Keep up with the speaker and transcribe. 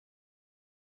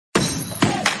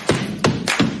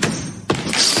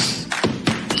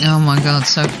Oh my God,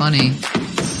 so funny.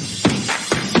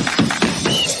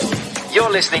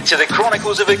 You're listening to the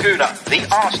Chronicles of Aguna, the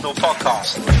Arsenal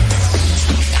podcast.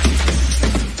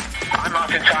 I'm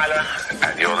Martin Tyler,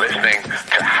 and you're listening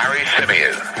to Harry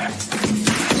Symeou.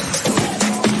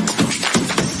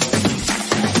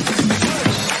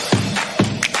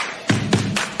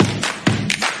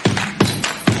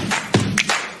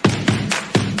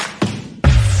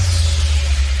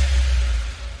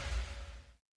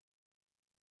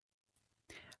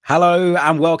 Hello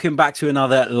and welcome back to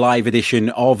another live edition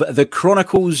of the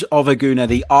Chronicles of Aguna,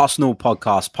 the Arsenal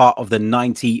podcast, part of the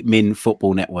 90 Min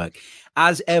Football Network.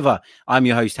 As ever, I'm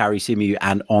your host, Harry Symeou,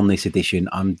 and on this edition,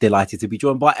 I'm delighted to be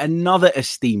joined by another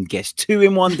esteemed guest, 2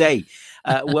 in 1 day.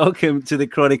 Welcome to the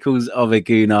Chronicles of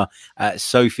Aguna.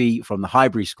 Sophie from the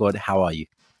Highbury Squad, how are you?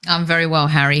 I'm very well,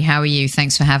 Harry. How are you?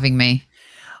 Thanks for having me.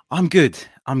 I'm good.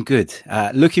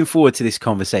 Looking forward to this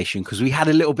conversation because we had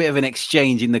a little bit of an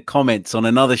exchange in the comments on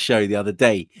another show the other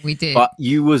day. We did. But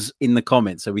you was in the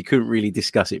comments, so we couldn't really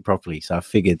discuss it properly. So I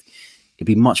figured it'd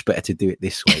be much better to do it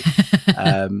this way.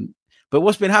 But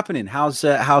what's been happening? How's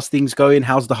things going?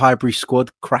 How's the Highbury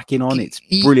Squad cracking on? It's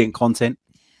brilliant content.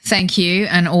 Thank you,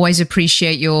 and always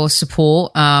appreciate your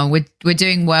support. We're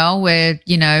doing well.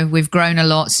 We've grown a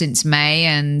lot since May,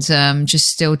 and just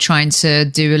still trying to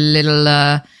do a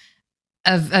little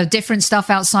of different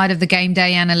stuff outside of the game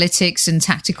day analytics and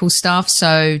tactical stuff.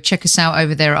 So check us out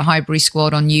over there at Highbury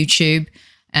Squad on YouTube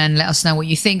and let us know what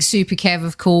you think. Super Kev,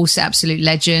 of course, absolute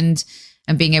legend,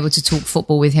 and being able to talk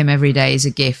football with him every day is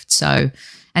a gift. So,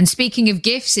 and speaking of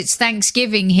gifts, it's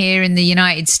Thanksgiving here in the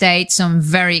United States. I'm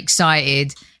very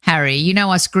excited. Harry, you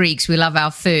know us Greeks, we love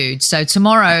our food. So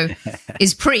tomorrow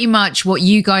is pretty much what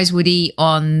you guys would eat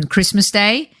on Christmas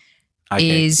Day.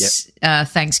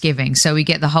 Thanksgiving. So we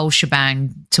get the whole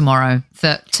shebang tomorrow.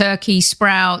 The turkey,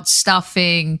 sprouts,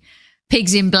 stuffing,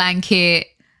 pigs in blanket,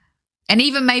 and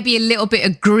even maybe a little bit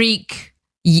of Greek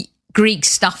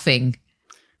stuffing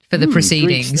for the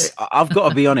proceedings. I've got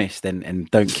to be honest, and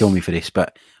don't kill me for this,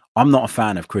 but I'm not a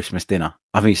fan of Christmas dinner.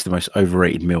 I think it's the most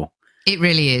overrated meal. It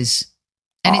really is.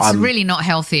 And it's really not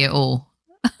healthy at all.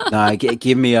 No,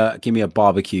 give me a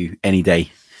barbecue any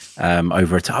day.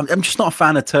 Over a time, I'm just not a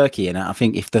fan of turkey, and I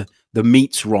think if the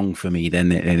meat's wrong for me,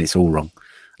 then it's all wrong.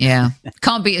 Yeah,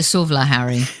 can't beat a Suvla,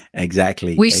 Harry.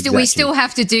 Exactly. We still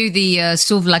have to do the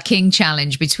Suvla King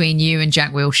challenge between you and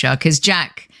Jack Wilshere, because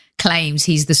Jack claims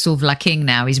he's the Suvla King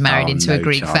now. He's married into a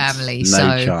Greek family.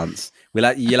 No chance.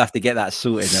 You'll have to get that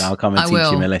sorted, and I'll come and teach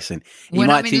him a lesson.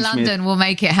 When I'm in London, we'll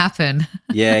make it happen.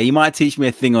 Yeah, he might teach me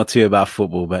a thing or two about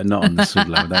football, but not on the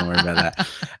Sudla. Don't worry about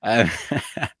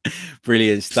that.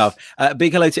 Brilliant stuff.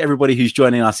 Big hello to everybody who's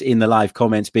joining us in the live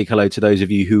comments. Big hello to those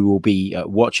of you who will be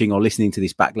watching or listening to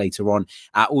this back later on.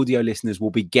 Our audio listeners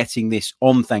will be getting this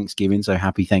on Thanksgiving, so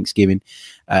happy Thanksgiving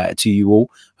to you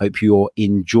all. Hope you're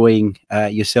enjoying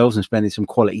yourselves and spending some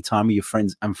quality time with your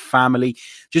friends and family.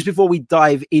 Just before we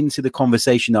dive into the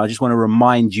conversation, I just want to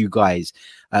remind you guys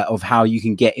of how you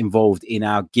can get involved in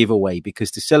our giveaway,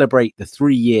 because to celebrate the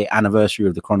 3-year anniversary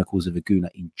of the Chronicles of Aguna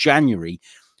in January,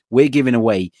 we're giving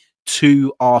away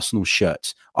 2 Arsenal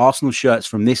shirts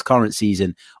from this current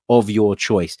season of your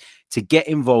choice. To get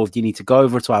involved, you need to go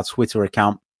over to our Twitter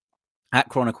account at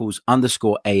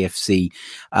Chronicles_AFC,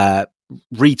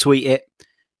 retweet it,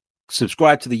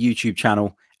 subscribe to the YouTube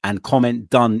channel, and comment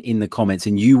done in the comments,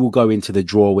 and you will go into the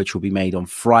draw, which will be made on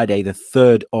Friday, the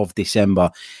 3rd of December.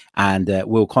 And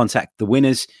we'll contact the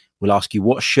winners. We'll ask you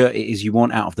what shirt it is you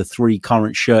want out of the 3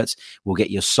 current shirts. We'll get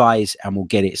your size and we'll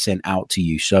get it sent out to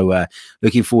you. So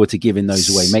looking forward to giving those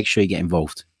away. Make sure you get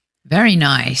involved. Very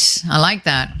nice. I like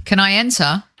that. Can I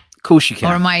enter? Of course you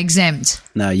can. Or am I exempt?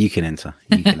 No, you can enter.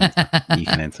 You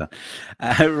can enter.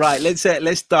 Right,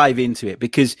 let's dive into it,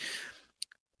 because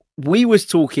we was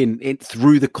talking it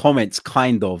through the comments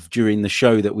kind of during the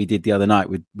show that we did the other night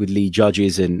with Lee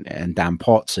Judges and Dan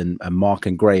Potts and Mark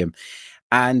and Graham.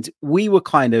 And we were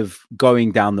kind of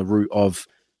going down the route of,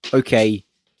 okay,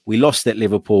 we lost at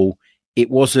Liverpool. It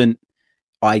wasn't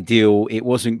ideal. It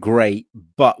wasn't great,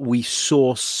 but we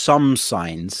saw some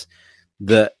signs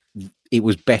that it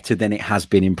was better than it has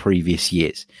been in previous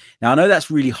years. Now, I know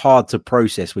that's really hard to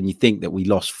process when you think that we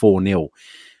lost 4-0.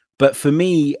 But for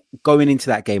me, going into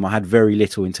that game, I had very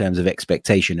little in terms of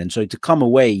expectation. And so to come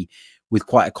away with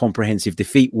quite a comprehensive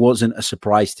defeat wasn't a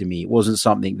surprise to me. It wasn't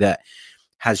something that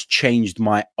has changed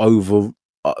my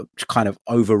kind of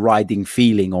overriding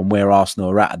feeling on where Arsenal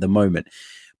are at the moment.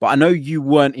 But I know you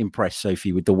weren't impressed,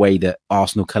 Sophie, with the way that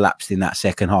Arsenal collapsed in that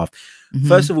second half. Mm-hmm.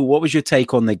 First of all, what was your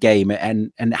take on the game?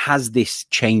 And has this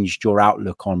changed your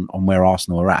outlook on where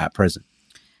Arsenal are at present?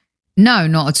 No,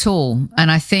 not at all. And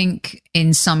I think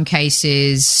in some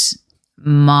cases,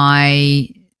 my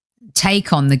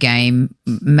take on the game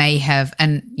may have,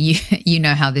 and you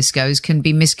know how this goes, can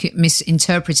be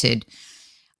misinterpreted.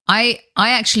 I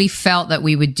actually felt that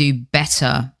we would do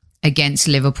better against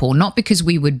Liverpool, not because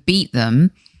we would beat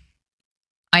them.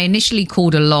 I initially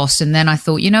called a loss, and then I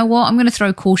thought, you know what, I'm going to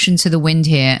throw caution to the wind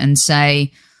here and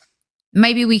say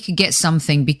maybe we could get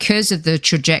something because of the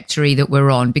trajectory that we're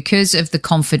on, because of the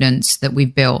confidence that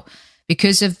we've built,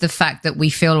 because of the fact that we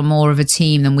feel more of a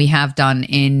team than we have done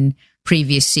in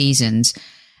previous seasons.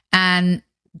 And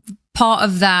part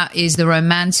of that is the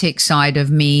romantic side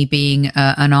of me being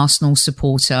an Arsenal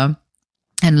supporter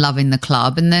and loving the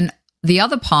club. And then the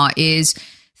other part is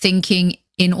thinking,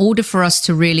 in order for us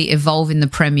to really evolve in the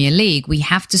Premier League, we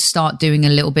have to start doing a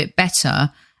little bit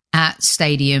better at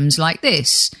stadiums like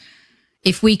this.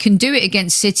 If we can do it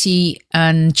against City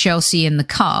and Chelsea in the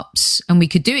Cups, and we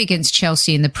could do it against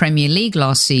Chelsea in the Premier League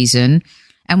last season,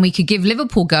 and we could give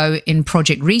Liverpool go in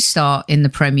Project Restart in the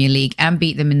Premier League and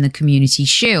beat them in the Community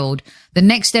Shield, the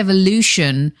next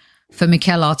evolution for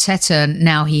Mikel Arteta,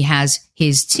 now he has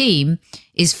his team,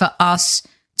 is for us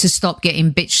to stop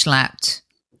getting bitch slapped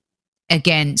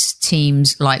against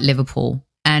teams like Liverpool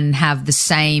and have the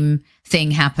same thing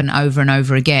happen over and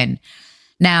over again.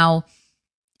 Now,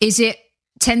 is it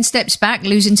 10 steps back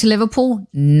losing to Liverpool?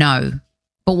 No.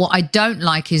 But what I don't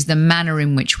like is the manner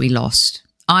in which we lost,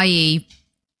 i.e.,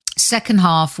 second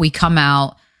half we come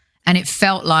out and it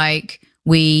felt like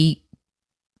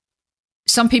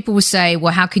some people would say,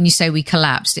 well, how can you say we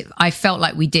collapsed? I felt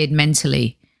like we did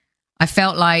mentally. I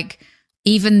felt like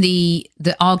even the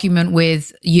argument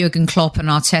with Jurgen Klopp and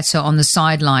Arteta on the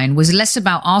sideline was less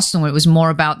about Arsenal. It was more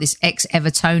about this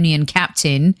ex-Evertonian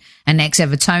captain and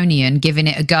ex-Evertonian giving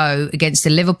it a go against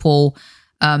the Liverpool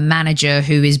manager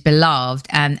who is beloved,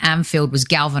 and Anfield was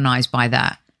galvanised by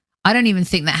that. I don't even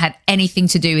think that had anything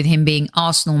to do with him being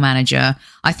Arsenal manager.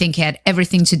 I think it had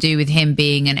everything to do with him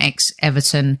being an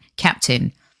ex-Everton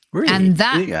captain. Really? And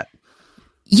that,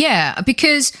 yeah,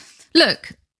 because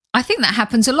look, I think that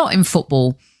happens a lot in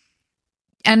football.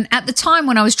 And at the time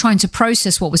when I was trying to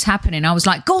process what was happening, I was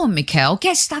like, go on, Mikel,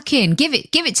 get stuck in, give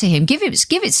it to him, give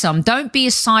it some. Don't be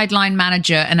a sideline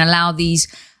manager and allow these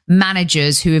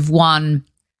managers who have won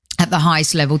at the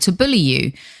highest level to bully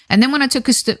you. And then when I took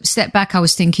a step back, I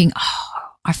was thinking,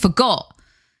 I forgot.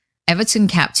 Everton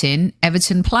captain,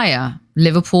 Everton player,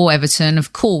 Liverpool, Everton,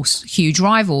 of course, huge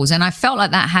rivals. And I felt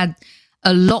like that had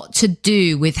a lot to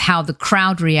do with how the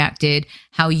crowd reacted,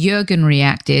 how Jurgen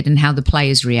reacted, and how the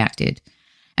players reacted.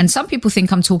 And some people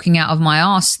think I'm talking out of my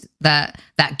arse that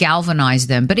galvanized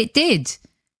them, but it did,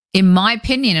 in my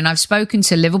opinion. And I've spoken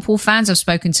to Liverpool fans, I've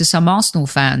spoken to some Arsenal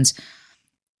fans.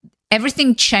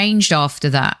 Everything changed after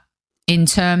that in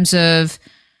terms of,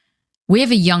 we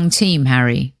have a young team,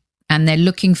 Harry, and they're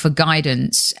looking for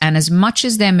guidance. And as much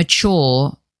as they're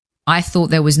mature, I thought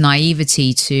there was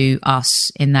naivety to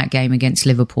us in that game against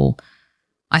Liverpool.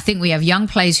 I think we have young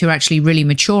players who are actually really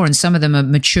mature, and some of them are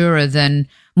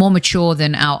more mature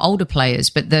than our older players.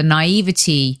 But the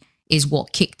naivety is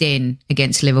what kicked in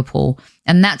against Liverpool.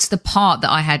 And that's the part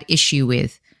that I had issue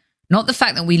with. Not the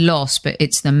fact that we lost, but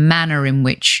it's the manner in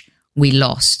which we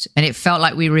lost. And it felt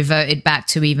like we reverted back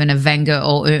to even a Wenger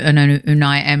or an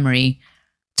Unai Emery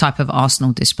type of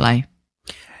Arsenal display.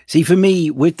 See, for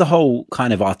me, with the whole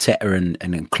kind of Arteta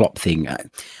and Klopp thing,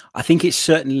 I think it's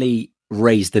certainly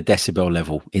raised the decibel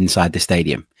level inside the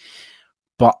stadium.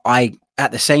 But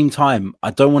at the same time,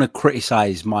 I don't want to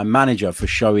criticize my manager for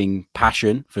showing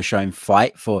passion, for showing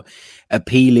fight, for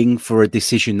appealing for a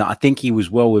decision that I think he was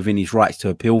well within his rights to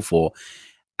appeal for,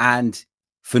 and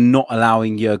for not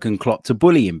allowing Jurgen Klopp to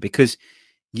bully him, because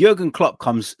Jurgen Klopp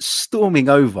comes storming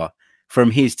over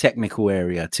from his technical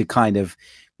area to kind of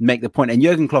make the point. And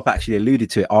Jurgen Klopp actually alluded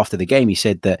to it after the game. He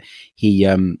said that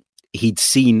he'd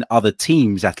seen other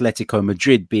teams, Atletico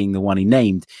Madrid being the one he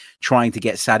named, trying to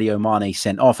get Sadio Mane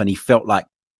sent off, and he felt like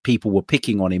people were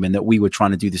picking on him and that we were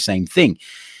trying to do the same thing.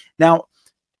 Now,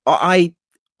 I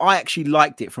actually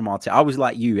liked it from Arteta. I was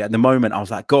like you at the moment. I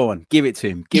was like, go on, give it to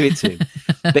him.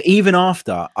 But even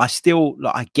after, I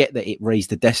get that it raised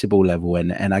the decibel level,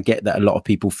 and I get that a lot of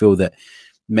people feel that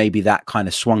maybe that kind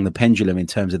of swung the pendulum in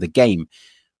terms of the game.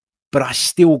 But I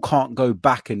still can't go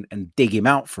back and dig him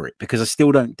out for it, because I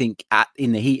still don't think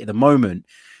in the heat of the moment,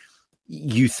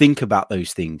 you think about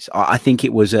those things. I think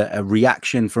it was a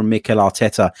reaction from Mikel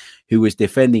Arteta, who was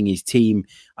defending his team.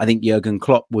 I think Jurgen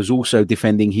Klopp was also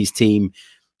defending his team.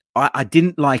 I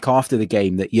didn't like after the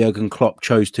game that Jurgen Klopp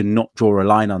chose to not draw a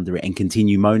line under it and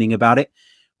continue moaning about it.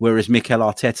 Whereas Mikel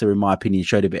Arteta, in my opinion,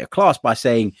 showed a bit of class by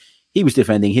saying, He was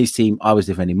defending his team, I was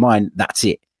defending mine. That's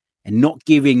it. And not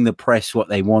giving the press what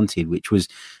they wanted, which was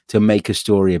to make a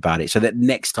story about it. So that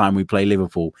next time we play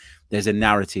Liverpool, there's a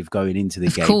narrative going into the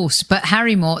game. Of course, but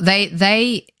Harry Moore,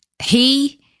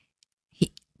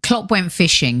 Klopp went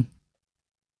fishing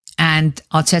and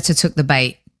Arteta took the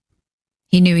bait.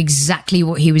 He knew exactly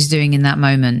what he was doing in that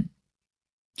moment.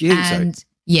 Do you think so?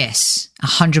 Yes,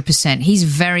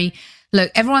 100%.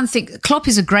 Look, everyone think Klopp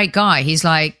is a great guy. He's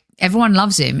like, everyone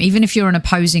loves him. Even if you're an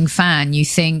opposing fan, you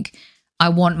think, I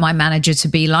want my manager to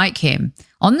be like him.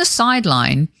 On the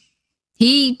sideline,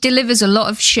 he delivers a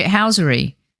lot of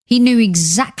shithousery. He knew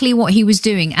exactly what he was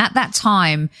doing. At that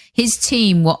time, his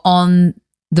team were on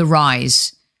the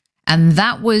rise. And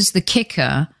that was the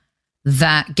kicker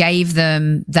that gave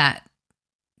them that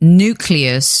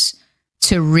nucleus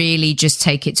to really just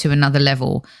take it to another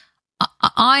level.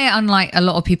 I, unlike a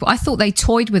lot of people, I thought they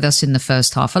toyed with us in the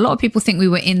first half. A lot of people think we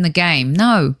were in the game.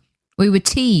 No, we were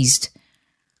teased.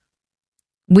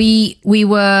 We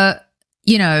were,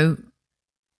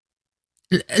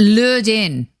 lured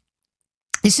in.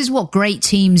 This is what great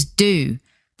teams do.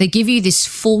 They give you this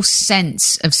false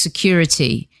sense of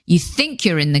security. You think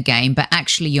you're in the game, but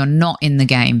actually you're not in the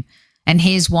game. And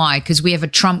here's why, because we have a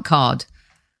trump card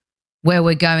where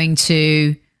we're going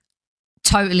to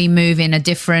totally move on a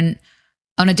different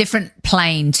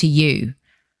plane to you.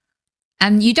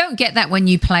 And you don't get that when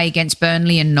you play against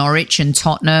Burnley and Norwich and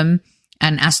Tottenham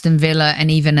and Aston Villa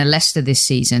and even a Leicester this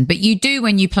season. But you do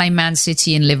when you play Man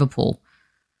City and Liverpool.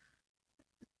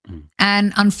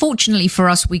 And unfortunately for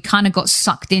us, we kind of got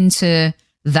sucked into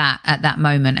that at that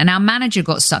moment. And our manager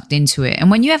got sucked into it.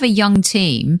 And when you have a young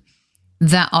team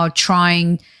that are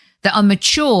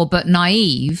mature but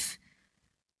naive,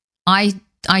 I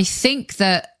think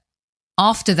that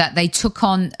after that, they took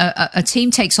on a team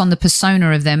takes on the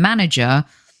persona of their manager.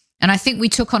 And I think we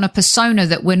took on a persona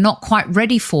that we're not quite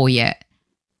ready for yet.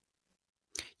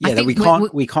 Yeah, that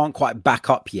we can't quite back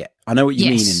up yet. I know what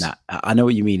you mean in that. I know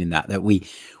what you mean in that. That we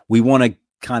want to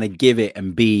kind of give it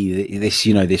and be this,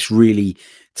 this really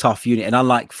tough unit. And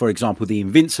unlike, for example, the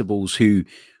Invincibles, who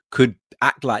could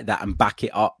act like that and back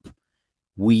it up,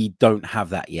 we don't have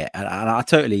that yet. And I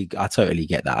totally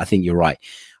get that. I think you're right.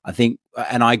 I think,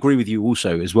 and I agree with you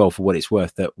also as well, for what it's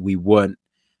worth, that we weren't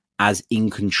as in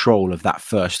control of that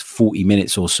first 40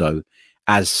 minutes or so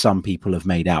as some people have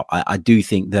made out. I do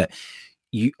think that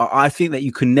I think that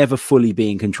you can never fully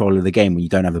be in control of the game when you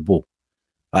don't have the ball.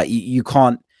 Like you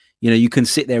can't, you can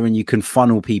sit there and you can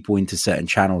funnel people into certain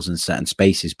channels and certain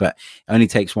spaces, but it only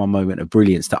takes one moment of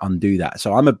brilliance to undo that.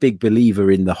 So I'm a big believer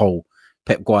in the whole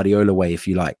Pep Guardiola way, if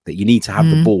you like, that you need to have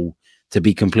the ball to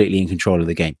be completely in control of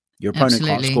the game. Your opponent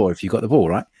can't score if you've got the ball,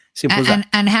 right? Simple as that.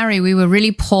 And Harry, we were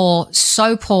really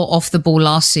so poor off the ball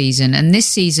last season. And this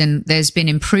season, there's been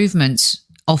improvements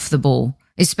off the ball,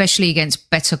 especially against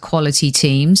better quality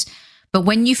teams. But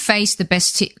when you face the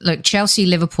best, look, Chelsea,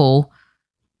 Liverpool,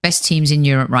 best teams in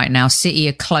Europe right now. City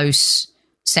are close,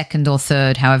 second or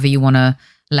third, however you want to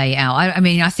lay it out.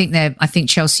 I think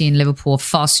Chelsea and Liverpool are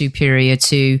far superior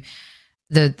to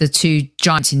the two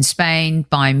giants in Spain,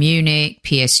 Bayern Munich,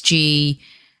 PSG.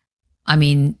 I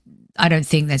mean, I don't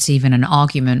think that's even an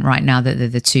argument right now that they're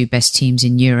the two best teams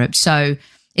in Europe. So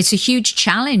it's a huge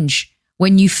challenge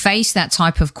when you face that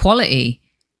type of quality.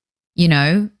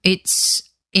 It's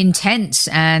intense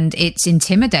and it's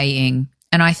intimidating.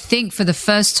 And I think for the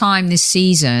first time this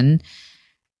season,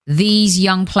 these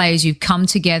young players who've come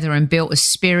together and built a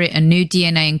spirit, a new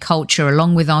DNA and culture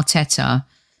along with Arteta,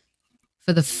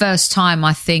 for the first time,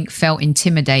 I think, felt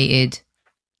intimidated.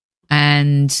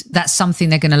 And that's something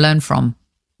they're going to learn from.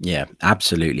 Yeah,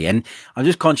 absolutely. And I'm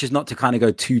just conscious not to kind of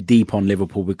go too deep on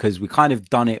Liverpool, because we kind of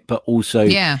done it, but also,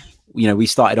 we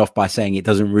started off by saying it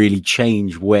doesn't really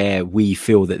change where we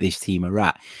feel that this team are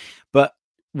at. But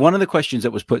one of the questions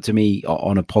that was put to me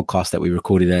on a podcast that we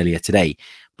recorded earlier today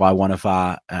by one of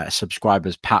our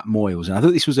subscribers, Pat Moyles, and I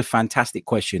thought this was a fantastic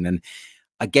question, and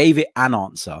I gave it an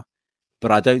answer,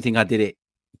 but I don't think I did it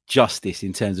justice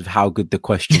in terms of how good the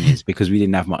question is, because we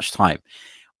didn't have much time.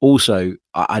 Also,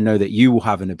 I know that you will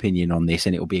have an opinion on this,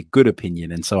 and it will be a good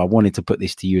opinion. And so I wanted to put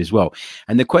this to you as well.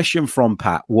 And the question from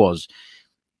Pat was,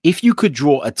 if you could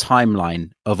draw a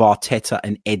timeline of Arteta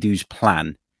and Edu's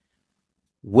plan,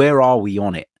 where are we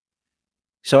on it?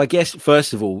 So I guess,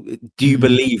 first of all, do you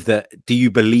believe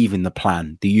in the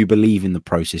plan? Do you believe in the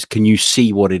process? Can you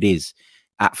see what it is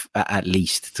at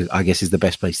least, I guess, is the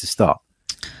best place to start?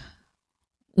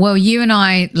 Well, you and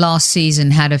I last season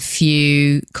had a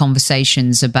few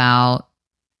conversations about,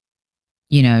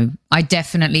 I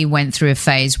definitely went through a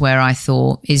phase where I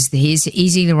thought, is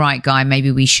he the right guy?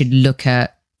 Maybe we should look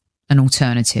at an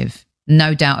alternative.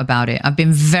 No doubt about it. I've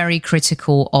been very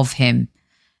critical of him,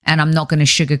 and I'm not going to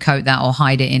sugarcoat that or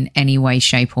hide it in any way,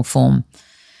 shape or form.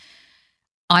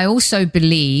 I also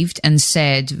believed and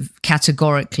said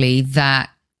categorically that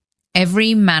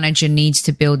every manager needs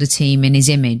to build a team in his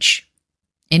image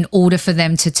in order for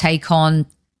them to take on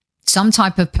some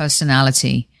type of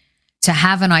personality, to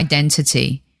have an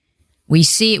identity. We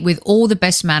see it with all the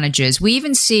best managers. We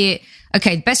even see it,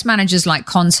 okay, best managers like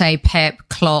Conte, Pep,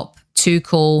 Klopp,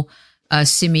 Tuchel,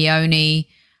 Simeone.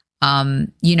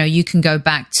 You can go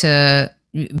back to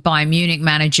Bayern Munich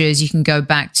managers. You can go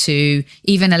back to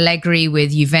even Allegri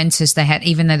with Juventus. They had,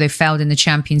 even though they failed in the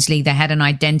Champions League, they had an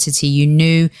identity. You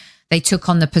knew they took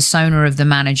on the persona of the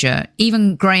manager.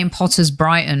 Even Graham Potter's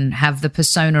Brighton have the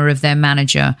persona of their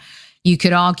manager. You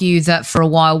could argue that for a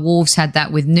while Wolves had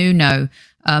that with Nuno.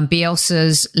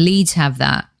 Bielsa's Leeds have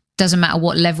that. Doesn't matter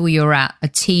what level you're at, a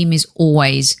team is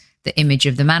always the image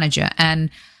of the manager. And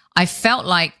I felt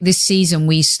like this season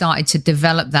we started to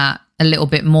develop that a little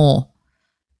bit more.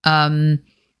 And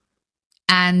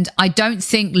I don't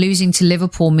think losing to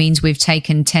Liverpool means we've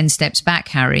taken 10 steps back,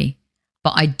 Harry.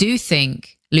 But I do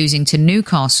think losing to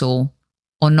Newcastle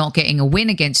or not getting a win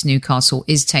against Newcastle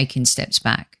is taking steps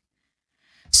back.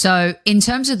 So in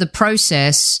terms of the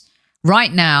process,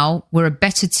 right now, we're a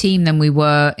better team than we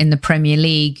were in the Premier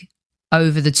League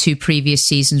over the 2 previous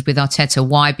seasons with Arteta.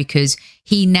 Why? Because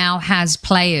he now has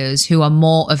players who are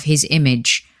more of his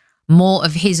image, more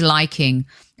of his liking.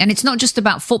 And it's not just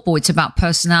about football. It's about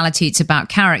personality. It's about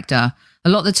character. A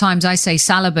lot of the times I say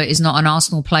Saliba is not an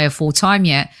Arsenal player full time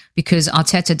yet because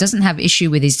Arteta doesn't have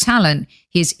issue with his talent.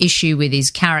 He has issue with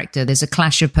his character. There's a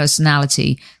clash of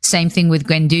personality. Same thing with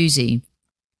Guendouzi.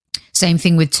 Same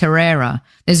thing with Torreira.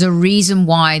 There's a reason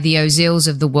why the Ozils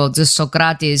of the world, the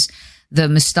Sokratis, the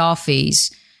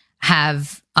Mustafis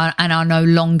have and are no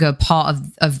longer part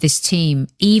of this team,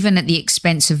 even at the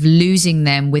expense of losing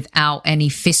them without any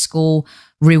fiscal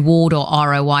reward or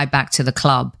ROI back to the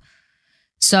club.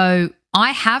 So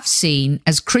I have seen,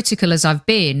 as critical as I've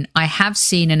been, I have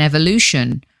seen an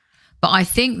evolution. But I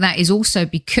think that is also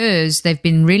because they've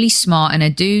been really smart, and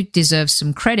Edu deserves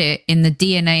some credit in the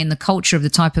DNA and the culture of the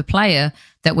type of player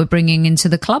that we're bringing into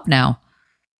the club now.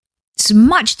 It's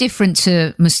much different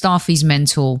to Mustafi's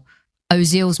mentor,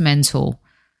 Ozil's mentor.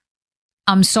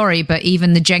 I'm sorry, but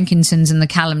even the Jenkinsons and the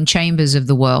Callum Chambers of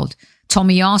the world,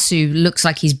 Tomiyasu looks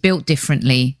like he's built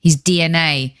differently. His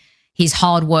DNA, his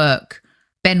hard work.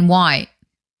 Ben White,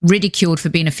 ridiculed for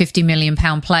being a £50 million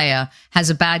player,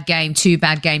 has a bad game, 2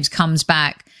 bad games, comes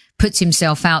back, puts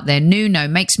himself out there. Nuno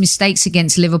makes mistakes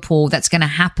against Liverpool. That's going to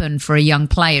happen for a young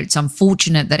player. It's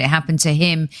unfortunate that it happened to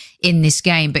him in this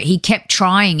game, but he kept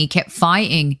trying. He kept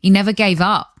fighting. He never gave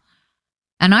up.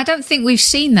 And I don't think we've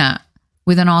seen that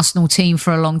with an Arsenal team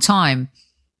for a long time.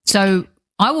 So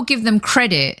I will give them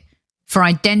credit for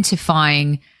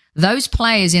identifying those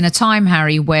players in a time,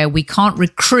 Harry, where we can't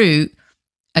recruit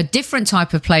a different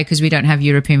type of player because we don't have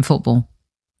European football.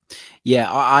 Yeah,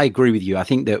 I agree with you. I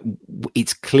think that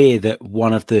it's clear that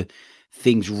one of the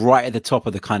things right at the top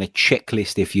of the kind of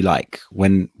checklist, if you like,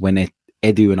 when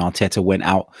Edu and Arteta went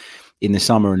out in the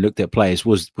summer and looked at players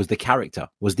was the character,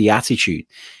 was the attitude.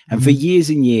 And for years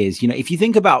and years, if you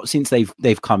think about since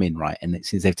they've come in, right, and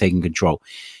since they've taken control,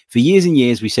 for years and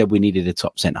years, we said we needed a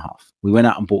top centre-half. We went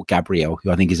out and bought Gabriel,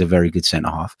 who I think is a very good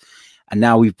centre-half. And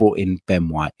now we've brought in Ben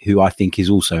White, who I think is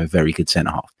also a very good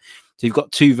centre-half. So you've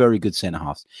got 2 very good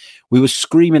centre-halves. We were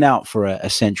screaming out for a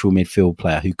central midfield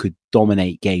player who could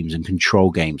dominate games and control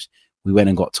games. We went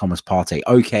and got Thomas Partey.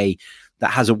 Okay,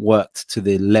 that hasn't worked to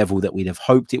the level that we'd have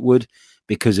hoped it would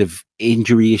because of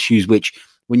injury issues, which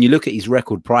when you look at his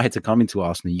record prior to coming to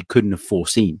Arsenal, you couldn't have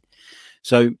foreseen.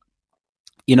 So,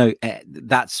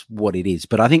 that's what it is.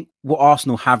 But I think what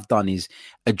Arsenal have done is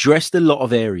addressed a lot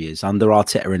of areas under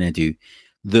Arteta and Edu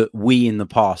that we in the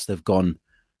past have gone,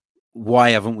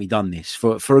 why haven't we done this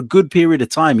for a good period of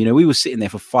time? We were sitting there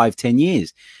for 5-10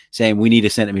 years saying we need a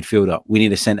centre midfielder, we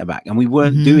need a centre back, and we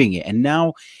weren't doing it. And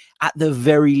now, at the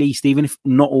very least, even if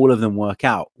not all of them work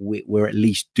out, we're at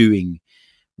least doing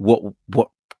what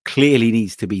clearly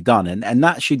needs to be done, and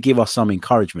that should give us some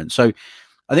encouragement. So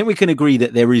I think we can agree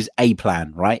that there is a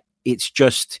plan, right? It's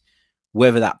just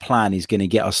whether that plan is going to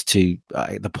get us to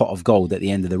the pot of gold at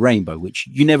the end of the rainbow, which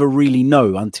you never really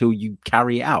know until you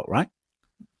carry it out, right?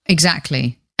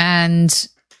 Exactly. And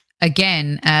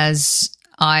again, as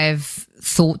I've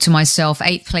thought to myself,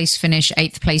 8th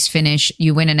place finish,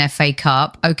 you win an FA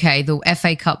Cup. Okay, the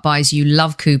FA Cup buys you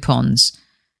love coupons,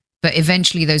 but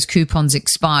eventually those coupons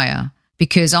expire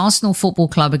because Arsenal Football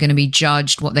Club are going to be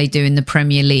judged what they do in the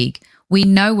Premier League. We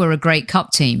know we're a great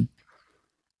cup team.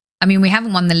 I mean, we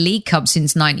haven't won the League Cup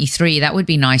since 93. That would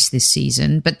be nice this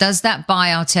season. But does that buy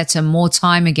Arteta more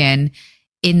time again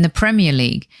in the Premier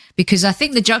League? Because I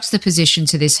think the juxtaposition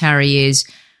to this, Harry, is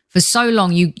for so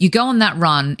long, you go on that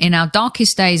run in our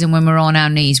darkest days and when we're on our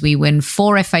knees, we win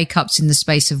 4 FA Cups in the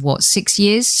space of 6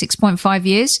 years, 6.5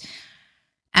 years.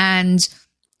 And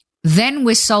then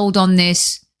we're sold on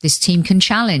this team can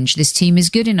challenge. This team is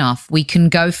good enough. We can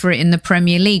go for it in the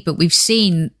Premier League. But we've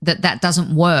seen that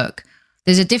doesn't work.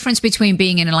 There's a difference between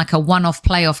being in like a one-off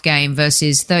playoff game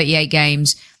versus 38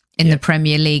 games in the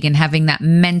Premier League and having that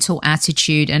mental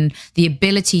attitude and the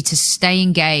ability to stay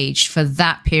engaged for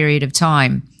that period of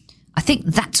time. I think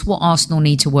that's what Arsenal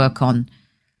need to work on.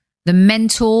 The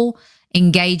mental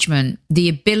engagement, the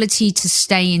ability to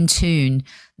stay in tune,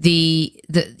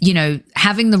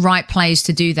 having the right players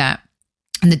to do that.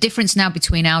 And the difference now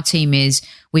between our team is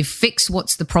we've fixed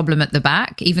what's the problem at the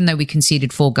back, even though we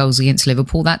conceded 4 goals against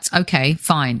Liverpool. That's okay,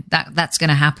 fine. That's going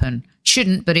to happen.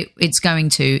 Shouldn't, but it's going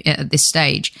to at this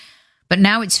stage. But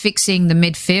now it's fixing the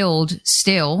midfield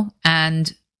still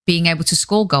and being able to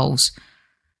score goals.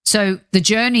 So the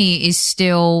journey is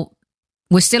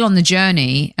we're still on the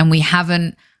journey and we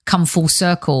haven't come full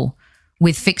circle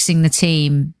with fixing the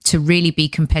team to really be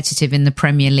competitive in the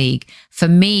Premier League. For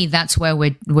me, that's where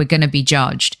we're going to be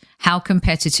judged. How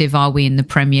competitive are we in the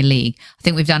Premier League? I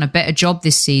think we've done a better job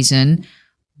this season,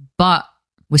 but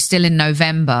we're still in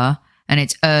November and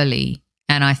it's early.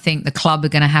 And I think the club are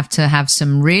going to have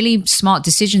some really smart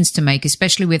decisions to make,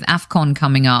 especially with AFCON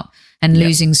coming up and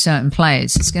losing certain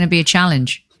players. It's going to be a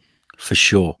challenge. For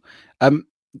sure.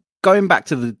 Going back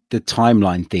to the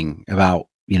timeline thing about,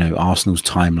 Arsenal's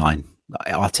timeline,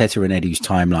 Arteta and Edu's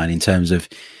timeline in terms of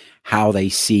how they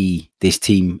see this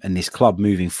team and this club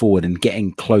moving forward and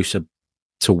getting closer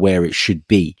to where it should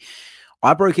be.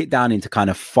 I broke it down into kind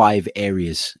of 5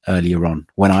 areas earlier on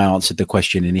when I answered the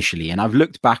question initially. And I've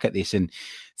looked back at this and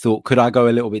thought, could I go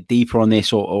a little bit deeper on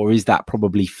this or is that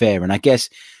probably fair? And I guess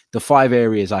the 5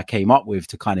 areas I came up with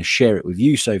to kind of share it with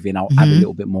you, Sophie, and I'll add a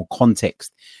little bit more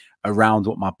context around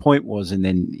what my point was. And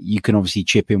then you can obviously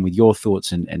chip in with your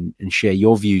thoughts and share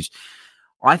your views.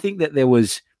 I think that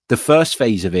the first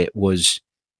phase of it was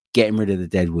getting rid of the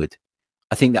deadwood.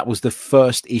 I think that was the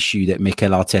first issue that Mikel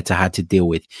Arteta had to deal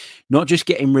with. Not just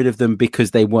getting rid of them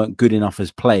because they weren't good enough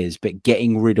as players, but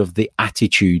getting rid of the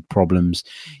attitude problems,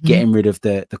 getting rid of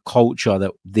the culture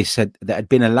that had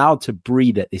been allowed to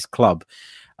breed at this club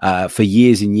for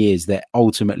years and years that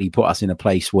ultimately put us in a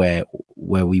place where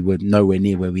we were nowhere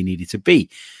near where we needed to be.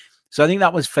 So I think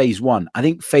that was phase 1. I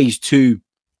think phase 2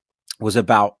 was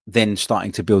about then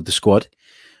starting to build the squad.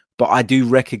 But I do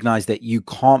recognize that you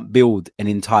can't build an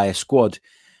entire squad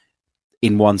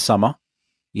in one summer.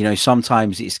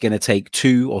 Sometimes it's going to take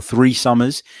 2 or 3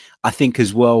 summers. I think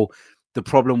as well, the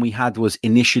problem we had was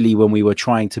initially when we were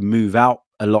trying to move out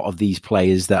a lot of these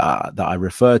players that I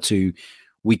refer to,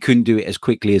 we couldn't do it as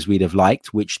quickly as we'd have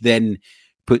liked, which then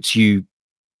puts you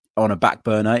on a back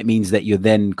burner. It means that you're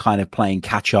then kind of playing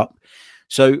catch up.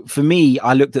 So for me,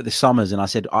 I looked at the summers and I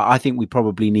said, I think we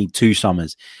probably need 2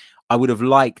 summers. I would have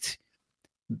liked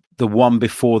the one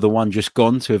before the one just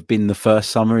gone to have been the first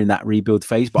summer in that rebuild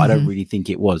phase, but I don't really think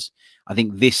it was. I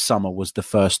think this summer was the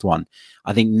first one.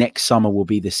 I think next summer will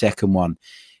be the second one.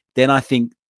 Then I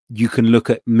think you can look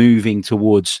at moving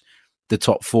towards the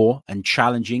top 4 and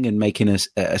challenging and making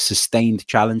a sustained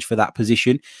challenge for that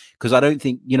position. Because I don't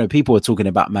think, people are talking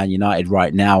about Man United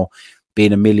right now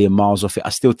being a million miles off it. I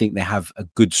still think they have a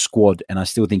good squad. And I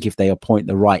still think if they appoint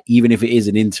the right, even if it is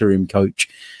an interim coach,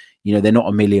 they're not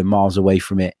a million miles away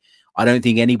from it. I don't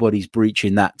think anybody's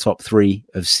breaching that top 3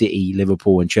 of City,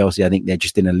 Liverpool and Chelsea. I think they're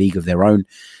just in a league of their own.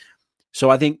 So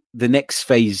I think the next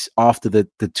phase after the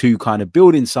 2 kind of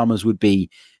building summers would be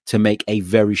to make a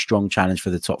very strong challenge for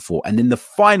the top 4. And then the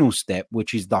final step,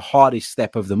 which is the hardest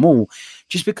step of them all,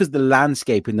 just because the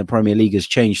landscape in the Premier League has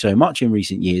changed so much in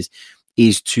recent years,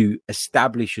 is to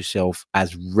establish yourself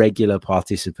as regular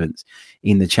participants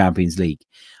in the Champions League.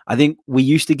 I think we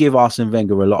used to give Arsene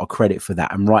Wenger a lot of credit for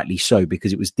that, and rightly so,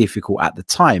 because it was difficult at the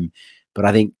time. But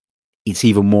I think it's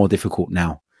even more difficult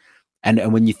now.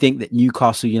 And when you think that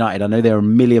Newcastle United, I know they're a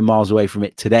million miles away from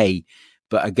it today,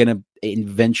 but are going to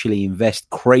eventually invest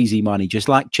crazy money, just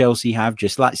like Chelsea have,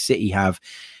 just like City have,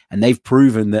 and they've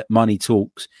proven that money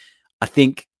talks. I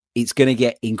think it's going to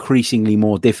get increasingly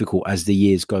more difficult as the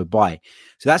years go by.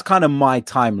 So that's kind of my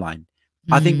timeline.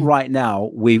 I think right now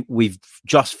we've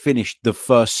just finished the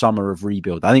first summer of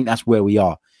rebuild. I think that's where we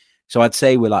are. So I'd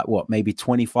say we're like, maybe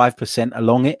 25%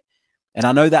 along it. And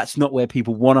I know that's not where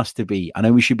people want us to be. I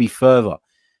know we should be further,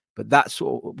 but that's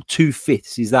sort of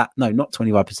 2/5. Is that, no, not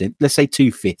 25%. Let's say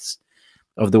 2/5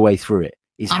 of the way through it.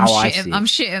 is how I see it. I'm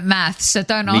shit at maths, so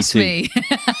don't ask me.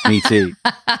 Me too.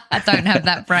 I don't have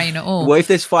that brain at all. Well, if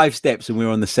there's 5 steps and we're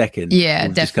on the second. Yeah,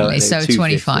 we'll definitely. So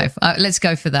 25. Let's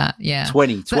go for that. Yeah.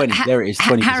 20. There it is,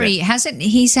 20%. Harry,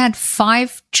 he's had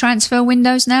 5 transfer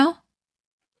windows now?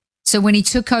 So when he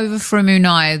took over from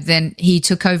Unai, then he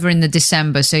took over in the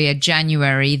December. So he had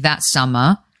January that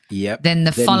summer. Yep. Then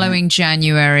the following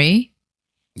January.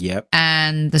 Yep.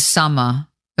 And the summer.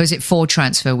 Or is it 4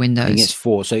 transfer windows? I think it's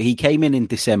 4. So he came in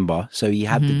December. So he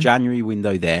had the January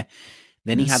window there.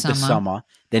 Then he had the summer.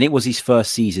 Then it was his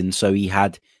first season. So he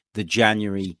had the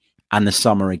January and the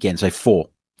summer again. So 4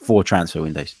 transfer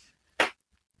windows. I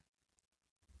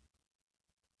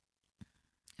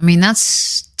mean,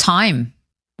 that's time.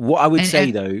 What I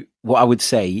would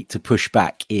say to push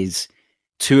back is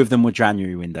 2 of them were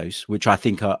January windows, which I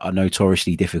think are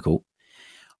notoriously difficult.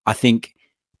 I think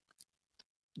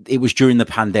it was during the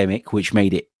pandemic, which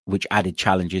added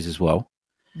challenges as well.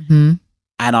 Mm-hmm.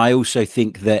 And I also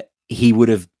think that he would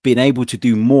have been able to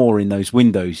do more in those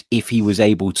windows if he was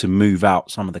able to move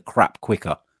out some of the crap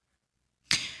quicker.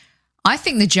 I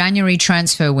think the January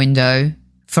transfer window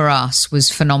for us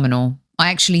was phenomenal. I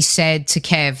actually said to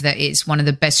Kev that it's one of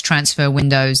the best transfer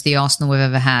windows the Arsenal have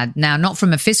ever had. Now, not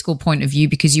from a fiscal point of view,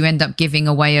 because you end up giving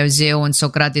away Ozil and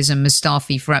Sokratis and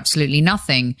Mustafi for absolutely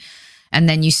nothing. And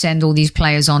then you send all these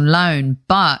players on loan.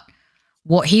 But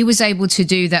what he was able to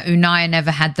do that Unai never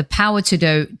had the power to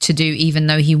do, even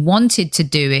though he wanted to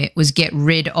do it, was get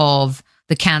rid of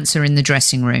the cancer in the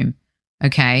dressing room.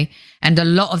 Okay. And a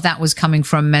lot of that was coming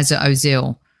from Mesut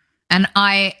Ozil. And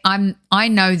I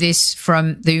know this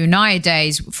from the Unai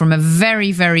days from a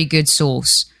very, very good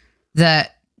source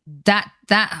that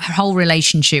whole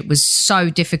relationship was so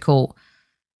difficult,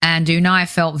 and Unai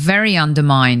felt very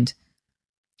undermined.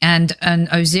 And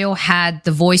Ozil had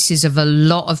the voices of a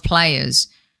lot of players,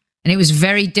 and it was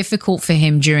very difficult for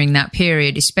him during that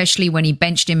period, especially when he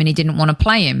benched him and he didn't want to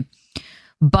play him.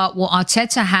 But what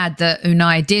Arteta had that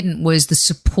Unai didn't was the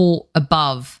support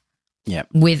above. Yeah,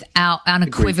 without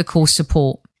unequivocal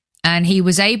support. And he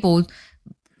was able,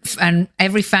 and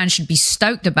every fan should be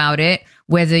stoked about it,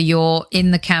 whether you're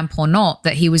in the camp or not,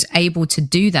 that he was able to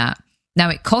do that. Now,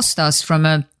 it cost us from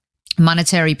a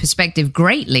monetary perspective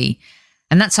greatly,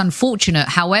 and that's unfortunate.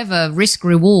 However, risk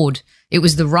reward, it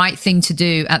was the right thing to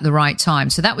do at the right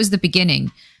time. So that was the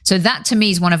beginning. So that to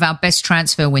me is one of our best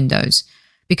transfer windows,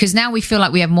 because now we feel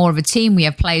like we have more of a team. We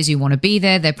have players who want to be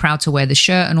there. They're proud to wear the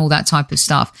shirt and all that type of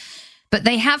stuff. But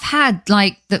they have had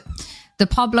like the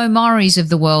Pablo Maris of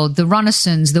the world, the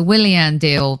Runnissons, the Willian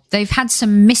deal. They've had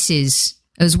some misses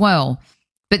as well.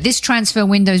 But this transfer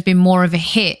window has been more of a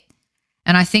hit.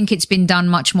 And I think it's been done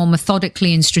much more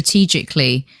methodically and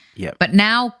strategically. Yeah. But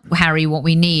now, Harry, what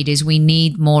we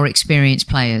need more experienced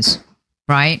players,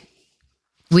 right?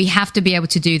 We have to be able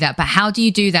to do that. But how do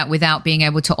you do that without being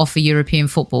able to offer European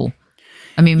football?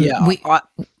 I mean,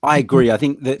 I agree. I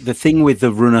think the thing with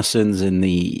the Runnissons and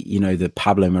the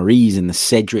Pablo Maris and the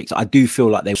Cedrics, I do feel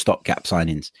like they were stopgap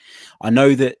signings. I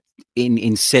know that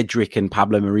in Cedric and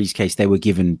Pablo Maris' case, they were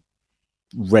given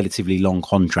relatively long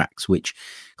contracts, which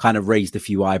kind of raised a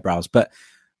few eyebrows. But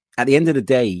at the end of the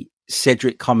day,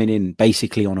 Cedric coming in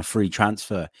basically on a free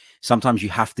transfer, sometimes you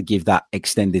have to give that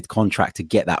extended contract to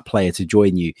get that player to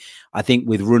join you. I think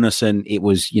with Runnisson, it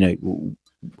was,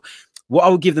 what I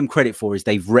would give them credit for is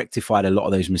they've rectified a lot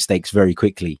of those mistakes very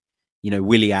quickly.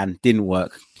 Willian didn't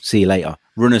work. See you later.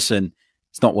 Runnison,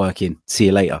 it's not working. See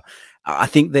you later. I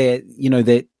think they're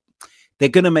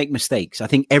going to make mistakes. I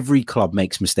think every club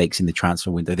makes mistakes in the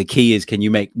transfer window. The key is, can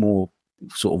you make more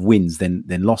sort of wins than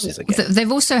losses again?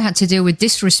 They've also had to deal with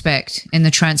disrespect in the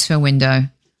transfer window.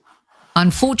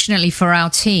 Unfortunately for our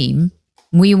team,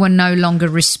 we were no longer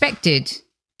respected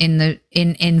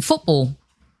in football.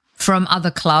 From other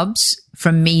clubs,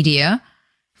 from media,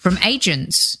 from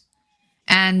agents.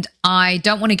 And I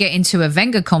don't want to get into a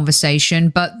Wenger conversation,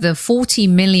 but the 40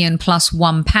 million plus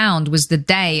 £1 was the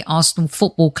day Arsenal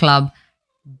Football Club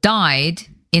died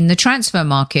in the transfer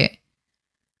market.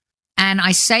 And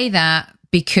I say that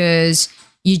because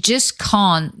you just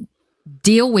can't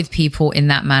deal with people in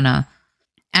that manner.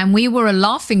 And we were a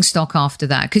laughingstock after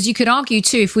that, because you could argue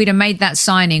too, if we'd have made that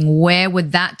signing, where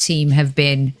would that team have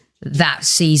been that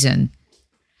season?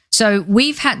 So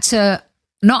we've had to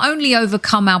not only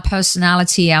overcome our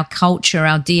personality, our culture,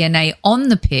 our DNA on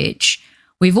the pitch,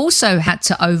 we've also had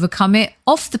to overcome it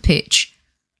off the pitch,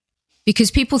 because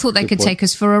people thought they could take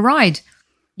us for a ride.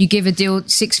 You give a deal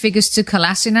 6 figures to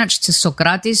Kolasinac, to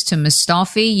Sokratis, to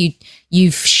Mustafi.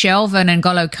 You've shelved an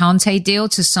N'Golo Kante deal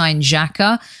to sign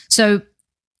Xhaka. So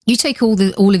you take all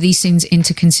of these things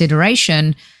into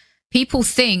consideration. people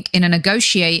think in a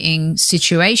negotiating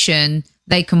situation,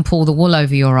 they can pull the wool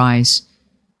over your eyes.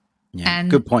 Yeah,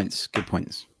 and good points. Good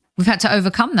points. We've had to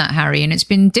overcome that, Harry, and it's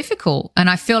been difficult. And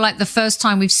I feel like the first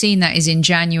time we've seen that is in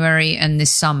January and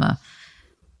this summer.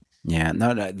 Yeah,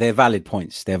 no, they're valid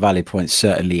points. They're valid points,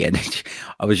 certainly. And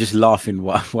I was just laughing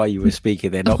while you were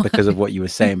speaking there, not because of what you were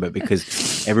saying, but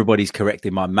because everybody's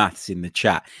correcting my maths in the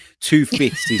chat.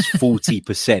 2/5 is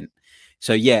 40%.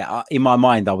 So yeah, in my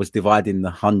mind, I was dividing the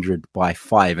 100 by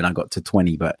 5 and I got to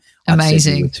 20, but amazing. I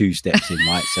said we were 2 steps in,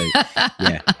 right? So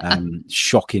yeah,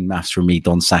 shocking maths from me,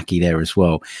 Don Saki there as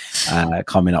well,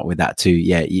 coming up with that too.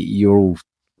 Yeah, you're all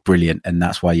brilliant, and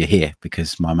that's why you're here,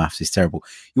 because my maths is terrible.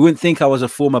 You wouldn't think I was a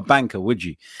former banker, would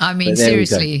you? I mean,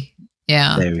 seriously.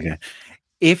 Yeah. There we go.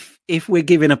 If we're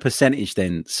giving a percentage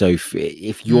then, Sophie,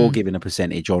 if you're giving a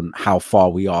percentage on how far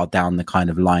we are down the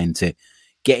kind of line to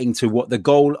getting to what the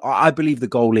goal, I believe the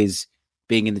goal is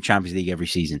being in the Champions League every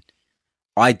season.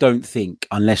 I don't think,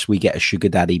 unless we get a sugar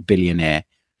daddy billionaire,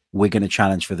 we're going to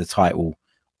challenge for the title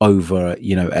over,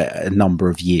 a number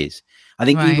of years. I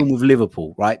think even with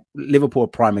Liverpool, right? Liverpool, a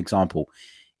prime example.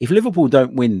 If Liverpool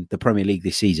don't win the Premier League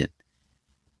this season,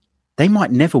 they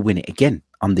might never win it again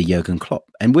under Jurgen Klopp.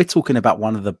 And we're talking about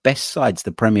one of the best sides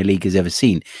the Premier League has ever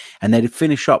seen. And they'd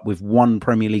finish up with one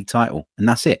Premier League title, and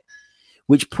that's it.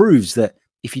 Which proves that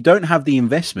if you don't have the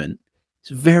investment,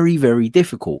 it's very, very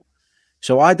difficult.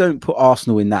 So I don't put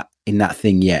Arsenal in that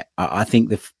thing yet. I think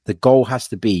the goal has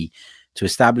to be to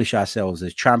establish ourselves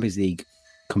as Champions League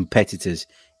competitors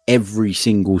every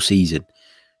single season.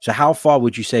 So how far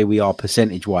would you say we are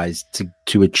percentage-wise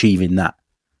to achieving that?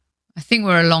 I think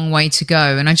we're a long way to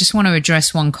go. And I just want to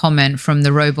address one comment from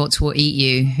the Robots Will Eat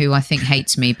You, who I think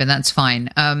hates me, but that's fine.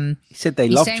 He said they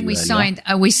loved you. We signed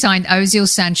Ozil,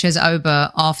 Sanchez,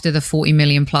 Oba after the 40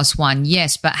 million plus one.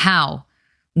 Yes, but how?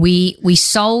 We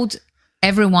sold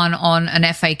everyone on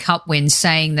an FA Cup win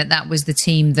saying that was the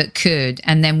team that could.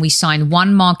 And then we signed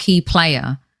one marquee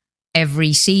player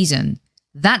every season.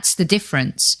 That's the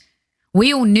difference.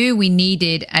 We all knew we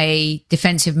needed a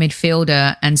defensive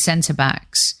midfielder and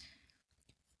centre-backs.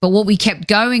 But what we kept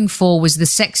going for was the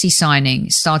sexy signing.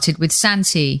 It started with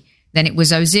Santi, then it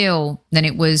was Ozil, then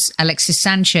it was Alexis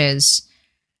Sanchez.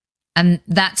 And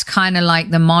that's kind of like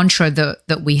the mantra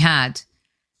that we had.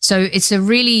 So it's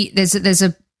there's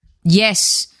a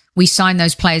yes, we signed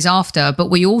those players after, but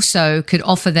we also could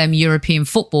offer them European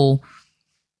football,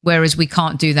 whereas we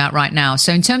can't do that right now.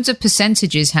 So in terms of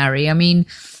percentages, Harry, I mean,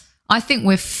 I think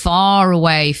we're far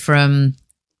away from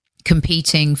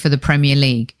competing for the Premier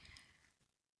League.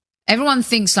 Everyone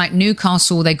thinks like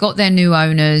Newcastle, they got their new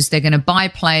owners, they're going to buy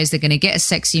players, they're going to get a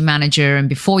sexy manager, and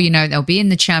before you know it, they'll be in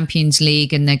the Champions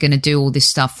League and they're going to do all this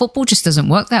stuff. Football just doesn't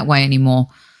work that way anymore.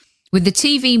 With the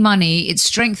TV money, it's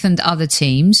strengthened other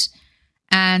teams,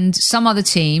 and some other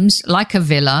teams, like a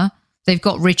Villa, they've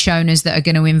got rich owners that are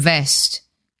going to invest.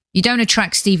 You don't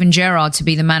attract Steven Gerrard to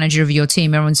be the manager of your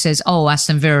team. Everyone says, oh,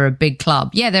 Aston Villa are a big club.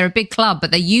 Yeah, they're a big club,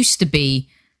 but they used to be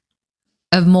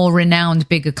a more renowned,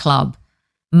 bigger club.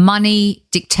 Money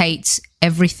dictates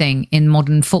everything in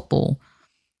modern football.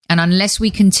 And unless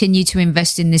we continue to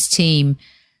invest in this team,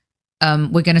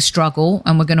 we're going to struggle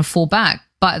and we're going to fall back.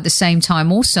 But at the same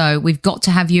time, also, we've got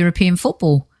to have European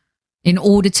football in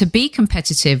order to be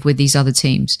competitive with these other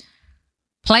teams.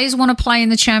 Players want to play in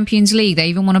the Champions League. They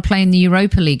even want to play in the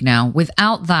Europa League now.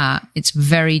 Without that, it's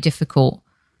very difficult.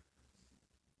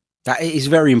 That is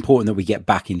very important that we get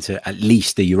back into at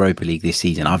least the Europa League this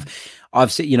season.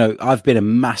 I've been a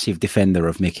massive defender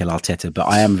of Mikel Arteta, but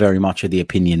I am very much of the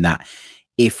opinion that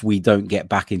if we don't get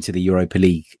back into the Europa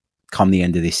League come the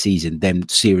end of this season, then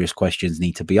serious questions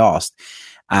need to be asked.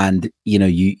 And,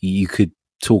 you could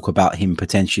talk about him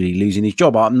potentially losing his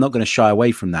job. I'm not going to shy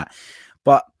away from that.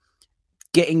 But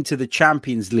getting to the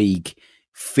Champions League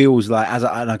feels like,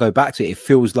 and I go back to it, it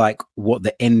feels like what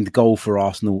the end goal for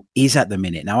Arsenal is at the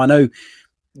minute. Now, I know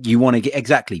you want to get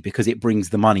exactly because it brings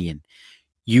the money in.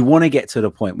 You want to get to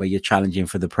the point where you're challenging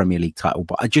for the Premier League title.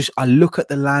 But I look at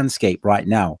the landscape right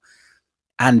now,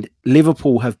 and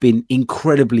Liverpool have been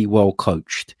incredibly well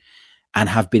coached and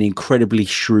have been incredibly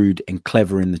shrewd and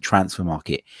clever in the transfer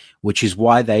market, which is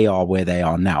why they are where they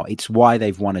are now. It's why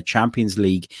they've won a Champions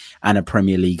League and a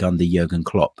Premier League under Jurgen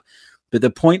Klopp. But the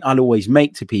point I'll always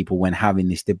make to people when having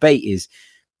this debate is,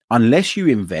 unless you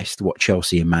invest what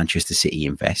Chelsea and Manchester City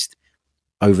invest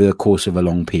over the course of a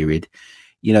long period,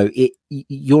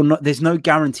 there's no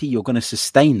guarantee you're going to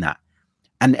sustain that.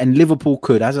 And Liverpool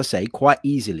could, as I say, quite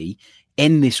easily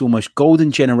end this almost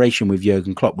golden generation with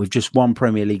Jurgen Klopp with just one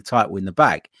Premier League title in the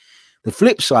bag. The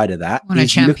flip side of that on a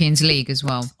Champions League as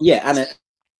well. Yeah, and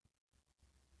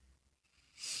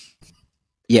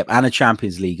Yep, and a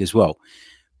Champions League as well.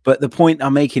 But the point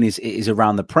I'm making is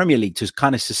around the Premier League to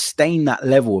kind of sustain that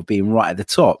level of being right at the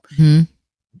top. Mm-hmm.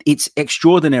 It's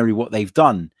extraordinary what they've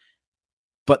done.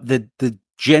 But the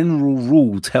general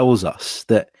rule tells us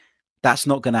that that's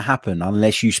not going to happen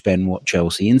unless you spend what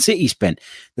Chelsea and City spent.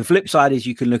 The flip side is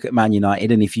you can look at Man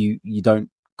United, and if you don't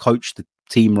coach the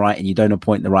team right and you don't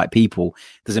appoint the right people,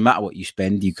 it doesn't matter what you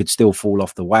spend, you could still fall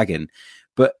off the wagon.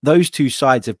 But those two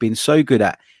sides have been so good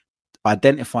at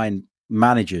identifying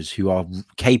managers who are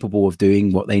capable of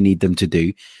doing what they need them to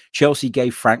do. Chelsea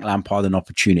gave Frank Lampard an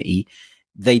opportunity.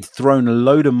 They'd thrown a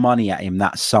load of money at him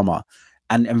that summer.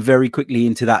 And very quickly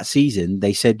into that season,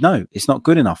 they said, no, it's not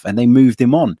good enough. And they moved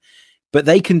him on. But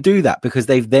they can do that because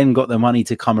they've then got the money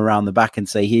to come around the back and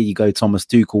say, here you go, Thomas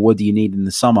Tuchel, what do you need in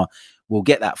the summer? We'll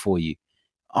get that for you.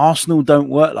 Arsenal don't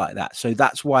work like that. So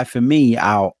that's why, for me,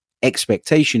 our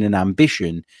expectation and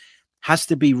ambition has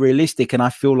to be realistic. And I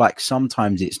feel like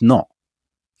sometimes it's not.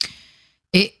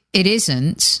 It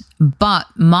isn't, but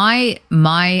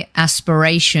my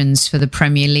aspirations for the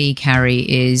Premier League, Harry,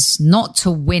 is not to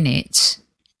win it.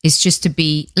 It's just to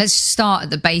be, let's start at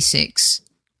the basics,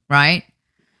 right?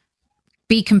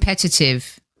 Be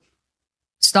competitive.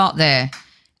 Start there.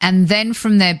 And then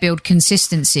from there, build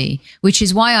consistency, which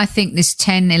is why I think this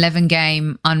 10, 11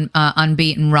 game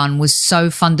unbeaten run was so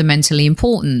fundamentally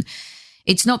important.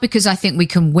 It's not because I think we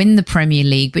can win the Premier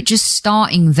League, but just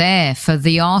starting there for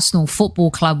the Arsenal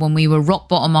Football Club when we were rock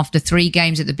bottom after 3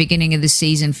 games at the beginning of the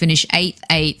season, finish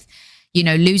 8th,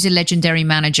 lose a legendary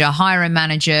manager, hire a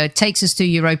manager, takes us to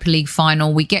Europa League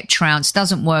final. We get trounced,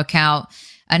 doesn't work out.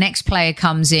 An ex-player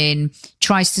comes in,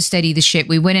 tries to steady the ship.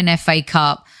 We win an FA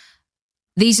Cup.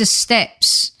 These are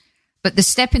steps. But the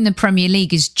step in the Premier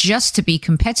League is just to be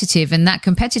competitive. And that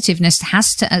competitiveness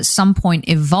has to at some point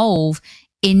evolve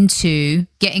into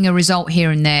getting a result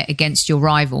here and there against your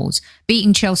rivals.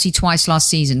 Beating Chelsea twice last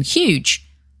season, huge.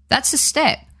 That's a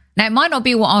step. Now, it might not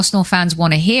be what Arsenal fans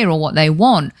want to hear or what they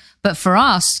want, but for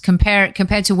us, compared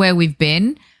to where we've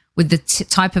been with the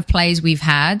type of players we've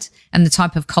had and the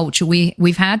type of culture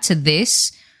we've had to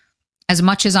this, as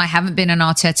much as I haven't been an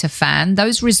Arteta fan,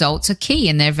 those results are key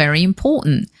and they're very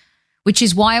important, which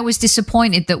is why I was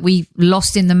disappointed that we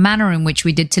lost in the manner in which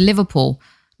we did to Liverpool.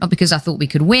 Not because I thought we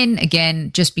could win, again,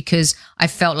 just because I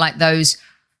felt like those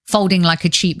folding like a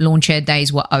cheap lawn chair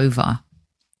days were over.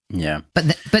 Yeah.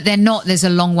 But they're not. There's a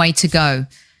long way to go.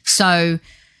 So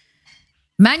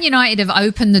Man United have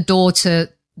opened the door to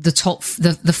the top,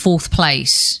 the 4th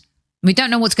place. We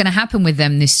don't know what's going to happen with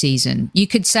them this season. You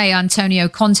could say Antonio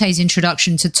Conte's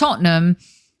introduction to Tottenham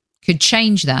could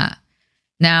change that.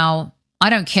 Now,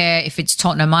 I don't care if it's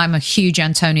Tottenham. I'm a huge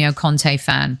Antonio Conte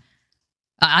fan.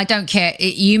 I don't care.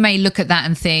 You may look at that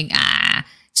and think,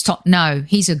 it's no,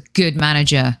 he's a good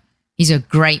manager. He's a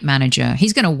great manager.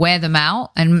 He's going to wear them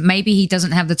out. And maybe he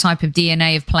doesn't have the type of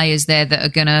DNA of players there that are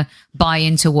going to buy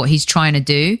into what he's trying to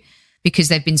do because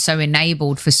they've been so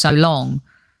enabled for so long.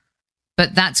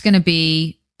 But that's going to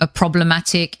be a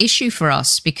problematic issue for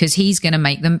us because he's going to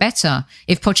make them better.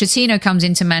 If Pochettino comes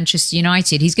into Manchester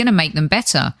United, he's going to make them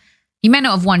better. He may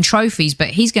not have won trophies, but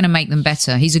he's going to make them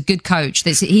better. He's a good coach.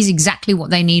 He's exactly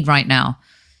what they need right now.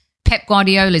 Pep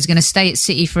Guardiola is going to stay at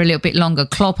City for a little bit longer,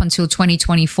 Klopp until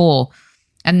 2024.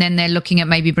 And then they're looking at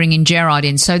maybe bringing Gerrard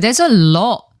in. So there's a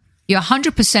lot. You're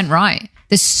 100% right.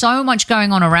 There's so much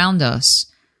going on around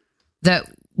us that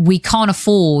we can't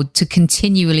afford to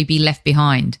continually be left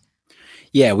behind.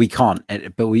 Yeah, we can't.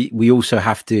 But we also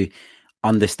have to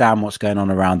understand what's going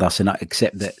on around us and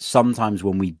accept that sometimes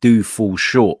when we do fall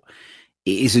short,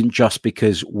 it isn't just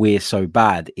because we're so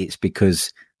bad. It's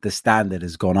because the standard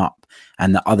has gone up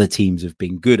and the other teams have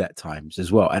been good at times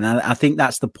as well. And I think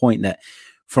that's the point that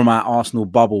from our Arsenal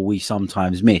bubble, we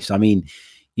sometimes miss. I mean,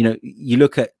 you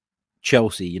look at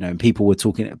Chelsea, and people were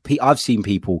talking, I've seen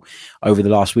people over the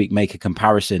last week make a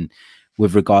comparison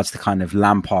with regards to kind of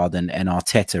Lampard and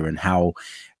Arteta and how,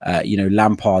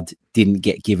 Lampard didn't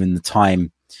get given the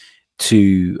time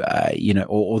to,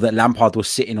 or that Lampard was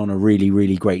sitting on a really,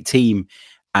 really great team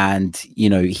and,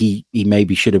 he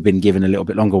maybe should have been given a little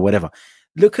bit longer, whatever.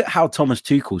 Look at how Thomas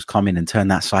Tuchel's come in and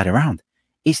turned that side around.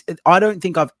 I don't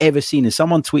think I've ever seen, and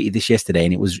someone tweeted this yesterday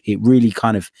and it really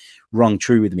kind of rung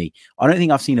true with me. I don't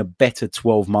think I've seen a better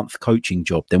 12-month coaching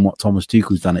job than what Thomas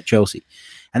Tuchel's done at Chelsea.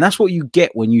 And that's what you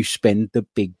get when you spend the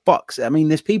big bucks. I mean,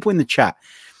 there's people in the chat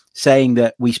saying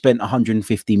that we spent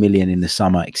 150 million in the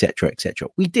summer, etc., etc.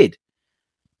 We did,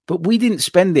 but we didn't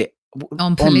spend it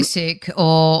on Pulisic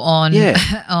or on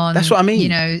that's what I mean.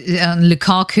 On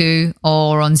Lukaku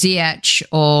or on Ziyech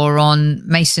or on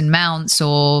Mason Mounts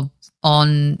or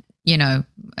on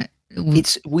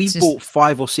We bought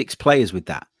 5 or 6 players with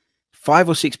that. 5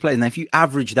 or 6 players. Now, if you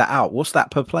average that out, what's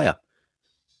that per player?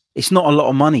 It's not a lot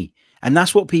of money. And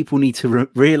that's what people need to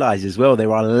realize as well.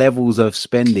 There are levels of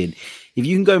spending. If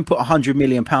you can go and put £100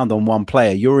 million on one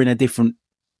player, you're in a different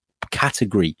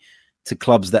category to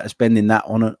clubs that are spending that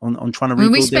on trying to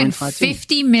rebuild. We spent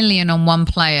 50 million on one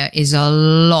player is a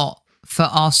lot for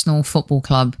Arsenal Football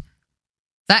Club.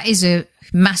 That is a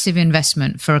massive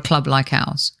investment for a club like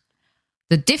ours.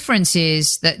 The difference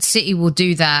is that City will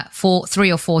do that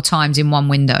 3 or 4 times in one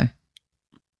window.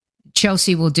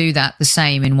 Chelsea will do that the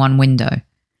same in one window.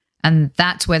 And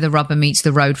that's where the rubber meets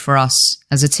the road for us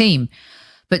as a team.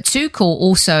 But Tuchel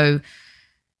also,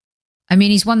 I mean,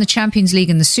 he's won the Champions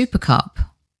League and the Super Cup.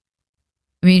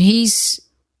 I mean,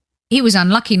 he was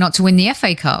unlucky not to win the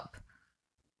FA Cup.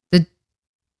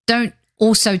 Don't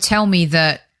also tell me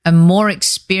that a more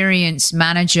experienced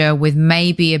manager with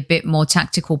maybe a bit more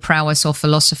tactical prowess or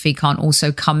philosophy can't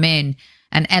also come in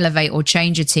and elevate or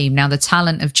change a team. Now, the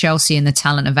talent of Chelsea and the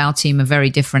talent of our team are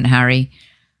very different, Harry.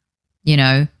 You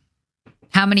know,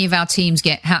 how many of our teams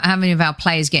how many of our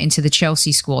players get into the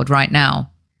Chelsea squad right now?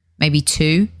 Maybe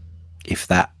 2? If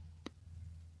that.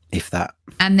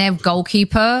 And their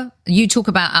goalkeeper, you talk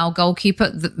about our goalkeeper,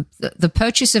 the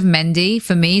purchase of Mendy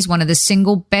for me is one of the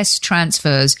single best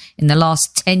transfers in the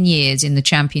last 10 years in the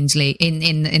Champions League,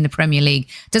 in the Premier League.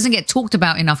 Doesn't get talked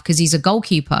about enough because he's a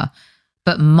goalkeeper,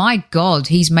 but my God,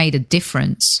 he's made a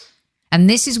difference. And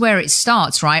this is where it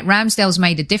starts, right? Ramsdale's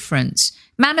made a difference.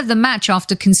 Man of the match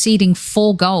after conceding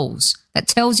 4 goals. That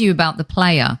tells you about the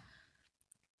player.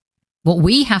 What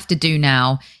we have to do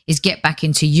now is get back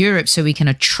into Europe so we can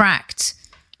attract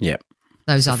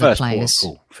those other players.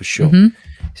 Port of call, for sure. Mm-hmm.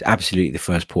 It's absolutely the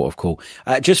first port of call.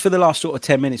 Just for the last sort of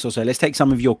 10 minutes or so, let's take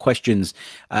some of your questions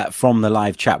from the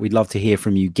live chat. We'd love to hear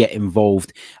from you. Get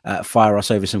involved. Fire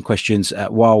us over some questions.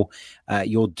 While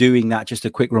you're doing that, just a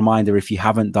quick reminder, if you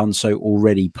haven't done so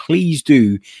already, please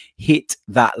do hit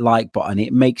that like button.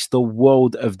 It makes the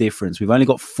world of difference. We've only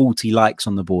got 40 likes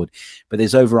on the board, but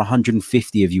there's over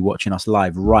 150 of you watching us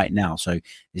live right now. So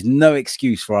there's no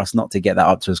excuse for us not to get that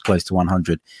up to as close to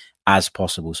 100 as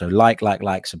possible. So like,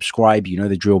 subscribe. You know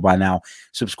the drill by now.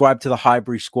 Subscribe to the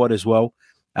Highbury Squad as well,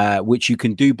 which you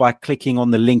can do by clicking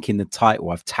on the link in the title.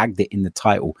 I've tagged it in the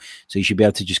title. So you should be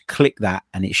able to just click that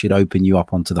and it should open you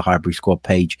up onto the Highbury Squad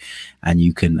page and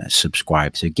you can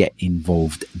subscribe. So get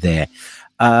involved there.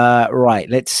 Right.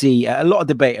 Let's see. A lot of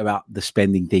debate about the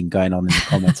spending thing going on in the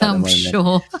comments. I'm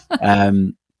sure.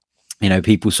 You know,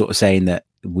 people sort of saying that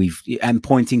and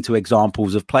pointing to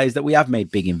examples of players that we have made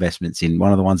big investments in.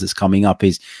 One of the ones that's coming up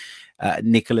is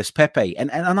Nicolas Pepe.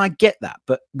 And I get that,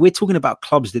 but we're talking about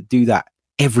clubs that do that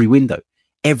every window,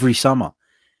 every summer.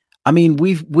 I mean,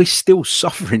 we're still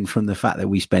suffering from the fact that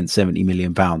we spent £70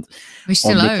 million. We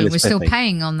still owe. We're still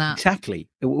paying on that. Exactly.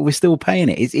 We're still paying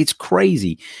it. It's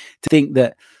crazy to think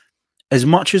that as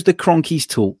much as the Cronkies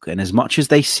talk and as much as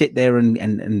they sit there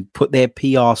and put their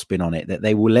PR spin on it, that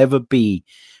they will ever be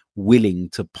willing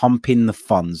to pump in the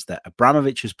funds that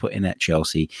Abramovich has put in at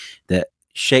Chelsea, that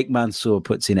Sheikh Mansour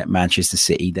puts in at Manchester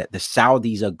City, that the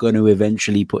Saudis are going to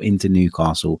eventually put into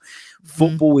Newcastle.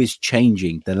 Football is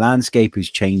changing. The landscape is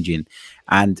changing.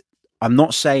 And I'm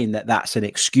not saying that that's an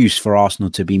excuse for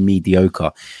Arsenal to be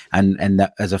mediocre and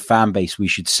that as a fan base, we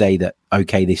should say that,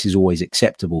 okay, this is always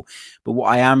acceptable. But what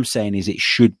I am saying is it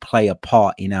should play a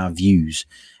part in our views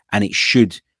and it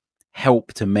should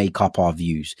help to make up our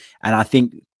views. And I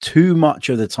think too much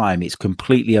of the time it's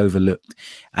completely overlooked.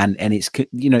 And it's,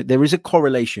 you know, there is a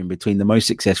correlation between the most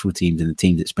successful teams and the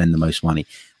teams that spend the most money.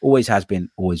 Always has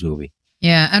been, always will be.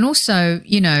 Yeah. And also,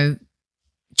 you know,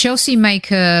 Chelsea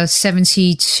make a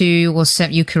 72 or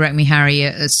you correct me, Harry,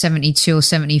 a 72 or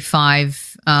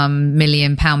 75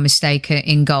 million pound mistake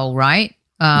in goal, right?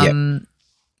 But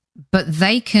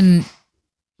they can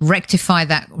rectify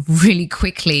that really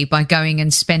quickly by going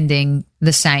and spending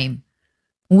the same.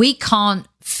 We can't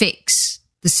fix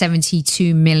the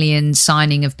 72 million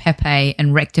signing of Pepe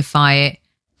and rectify it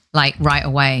like right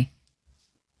away.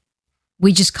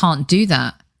 We just can't do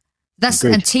that. That's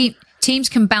a team. Teams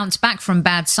can bounce back from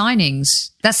bad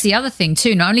signings. That's the other thing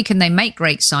too. Not only can they make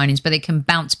great signings, but they can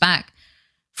bounce back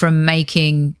from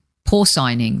making poor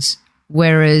signings.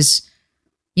 Whereas,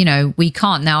 you know, we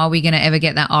can't. Now, are we going to ever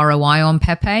get that ROI on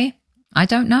Pepe? I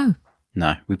don't know.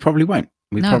 No, we probably won't.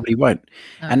 Probably won't.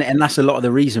 No. And that's a lot of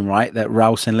the reason, right, that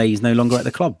Raul Senley is no longer at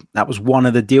the club. That was one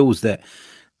of the deals that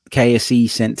KSE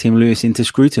sent Tim Lewis in to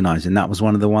scrutinise. And that was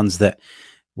one of the ones that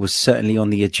was certainly on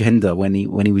the agenda when he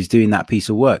was doing that piece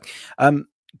of work.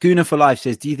 Guna for Life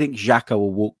says, do you think Xhaka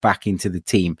will walk back into the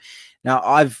team? Now,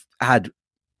 I've had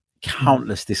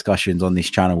countless discussions on this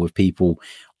channel with people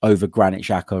over Granit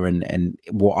Xhaka and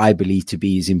what I believe to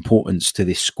be his importance to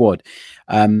this squad.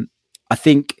 I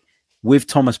think with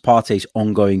Thomas Partey's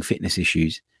ongoing fitness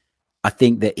issues, I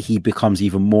think that he becomes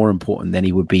even more important than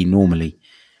he would be normally.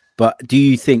 But do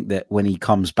you think that when he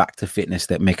comes back to fitness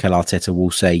that Mikel Arteta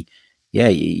will say, yeah,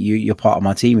 you're part of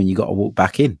my team and you got to walk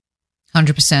back in?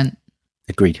 100%.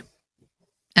 Agreed.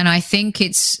 And I think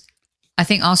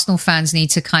Arsenal fans need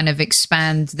to kind of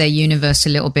expand their universe a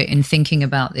little bit in thinking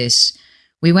about this.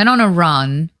 We went on a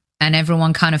run and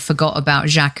everyone kind of forgot about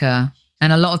Xhaka.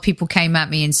 And a lot of people came at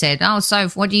me and said, oh, so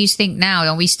what do you think now?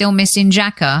 Are we still missing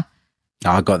Xhaka?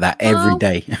 I got that every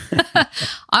day.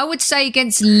 I would say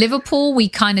against Liverpool, we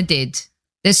kind of did.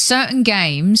 There's certain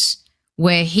games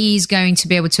where he's going to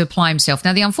be able to apply himself.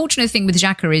 Now, the unfortunate thing with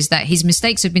Xhaka is that his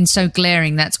mistakes have been so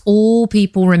glaring. That's all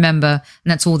people remember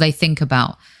and that's all they think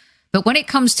about. But when it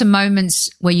comes to moments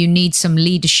where you need some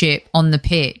leadership on the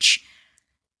pitch,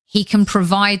 he can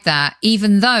provide that,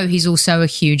 even though he's also a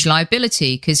huge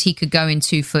liability because he could go in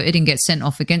 2-footed and get sent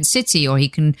off against City, or he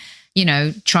can,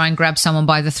 try and grab someone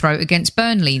by the throat against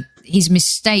Burnley. His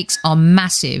mistakes are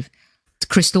massive.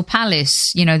 Crystal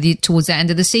Palace, towards the end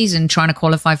of the season, trying to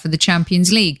qualify for the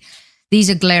Champions League. These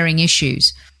are glaring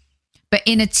issues. But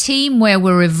in a team where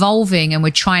we're evolving and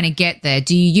we're trying to get there,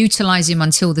 do you utilize him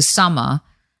until the summer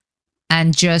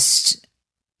and just,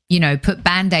 put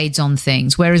Band-Aids on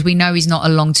things? Whereas we know he's not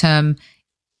a long-term,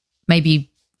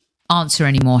 maybe, answer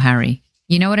anymore, Harry.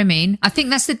 You know what I mean? I think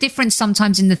that's the difference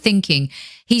sometimes in the thinking.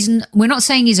 We're not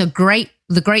saying he's the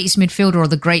greatest midfielder or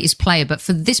the greatest player, but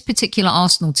for this particular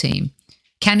Arsenal team,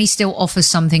 can he still offer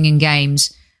something in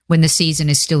games when the season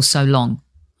is still so long?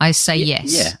 I say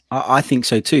yes. Yeah, I think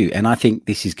so too. And I think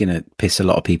this is going to piss a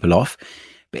lot of people off.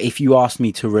 But if you asked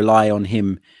me to rely on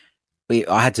him,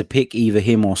 I had to pick either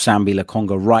him or Sambi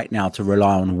Lokonga right now to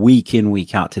rely on week in,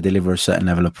 week out to deliver a certain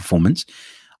level of performance,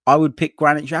 I would pick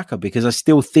Granit Xhaka because I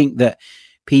still think that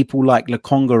people like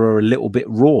Lokonga are a little bit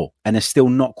raw and are still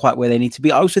not quite where they need to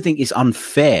be. I also think it's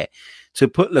unfair to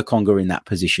put Lokonga in that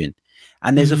position.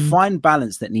 And there's a fine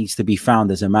balance that needs to be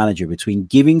found as a manager between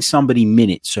giving somebody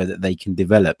minutes so that they can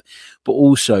develop, but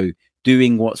also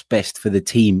doing what's best for the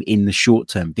team in the short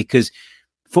term, because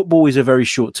football is a very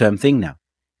short term thing now.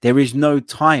 There is no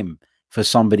time for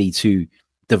somebody to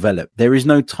develop. There is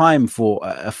no time for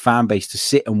a fan base to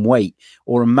sit and wait,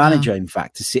 or a manager, in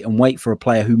fact, to sit and wait for a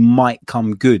player who might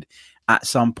come good at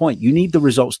some point. You need the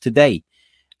results today.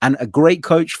 And a great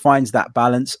coach finds that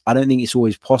balance. I don't think it's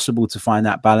always possible to find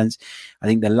that balance. I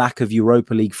think the lack of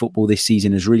Europa League football this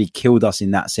season has really killed us in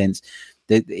that sense.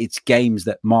 It's games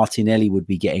that Martinelli would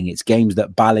be getting. It's games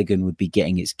that Balogun would be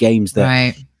getting. It's games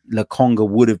that Lokonga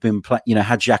would have been playing.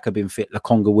 Had Xhaka been fit,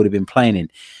 Lokonga would have been playing in.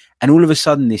 And all of a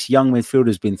sudden, this young midfielder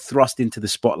has been thrust into the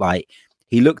spotlight.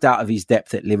 He looked out of his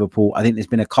depth at Liverpool. I think there's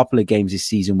been a couple of games this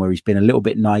season where he's been a little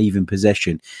bit naive in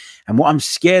possession. And what I'm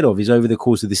scared of is over the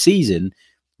course of the season,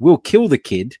 we'll kill the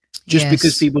kid just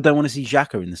because people don't want to see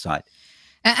Xhaka in the side.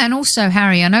 And also,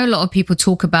 Harry, I know a lot of people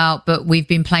talk about, but we've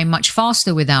been playing much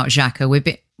faster without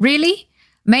Xhaka. Really?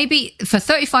 Maybe for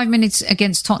 35 minutes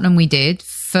against Tottenham we did.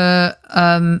 For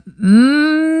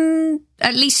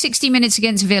at least 60 minutes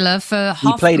against Villa.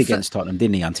 He played against Tottenham,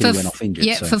 didn't he, until he went off injured?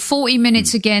 Yeah, so. For 40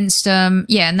 minutes against, and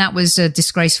that was a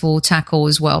disgraceful tackle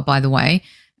as well, by the way,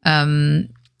 where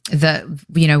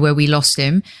we lost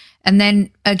him. And then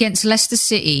against Leicester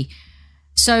City.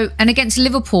 And against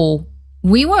Liverpool,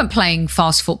 we weren't playing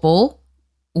fast football.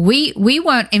 We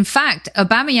weren't. In fact,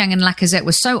 Aubameyang and Lacazette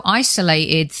were so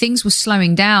isolated, things were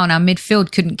slowing down. Our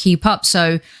midfield couldn't keep up.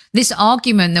 So this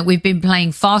argument that we've been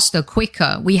playing faster,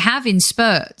 quicker, we have in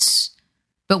spurts,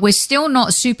 but we're still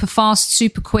not super fast,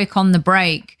 super quick on the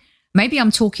break. Maybe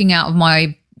I'm talking out of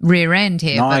my rear end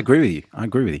here. No, I agree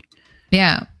with you.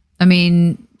 Yeah. I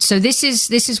mean, so this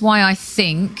is why I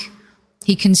think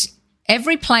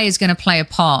every player is going to play a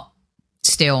part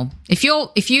still. If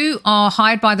you are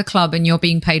hired by the club and you're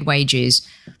being paid wages,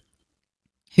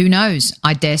 who knows?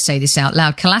 I dare say this out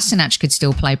loud. Kolasinac could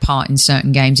still play part in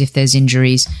certain games if there's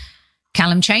injuries.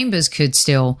 Callum Chambers could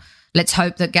still. Let's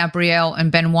hope that Gabriel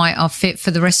and Ben White are fit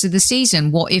for the rest of the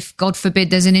season. What if, God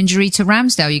forbid, there's an injury to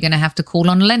Ramsdale? You're going to have to call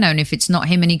on Leno, and if it's not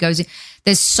him and he goes in.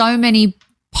 There's so many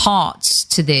parts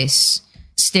to this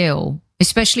still,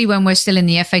 especially when we're still in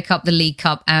the FA Cup, the League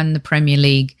Cup and the Premier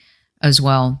League as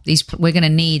well. We're going to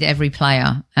need every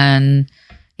player, and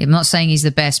I'm not saying he's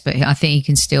the best, but I think he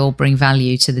can still bring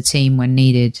value to the team when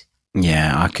needed.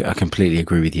 Yeah, I completely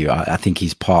agree with you. I think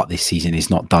his part this season is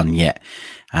not done yet.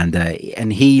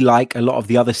 And he, like a lot of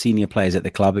the other senior players at the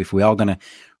club, if we are going to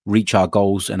reach our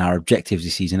goals and our objectives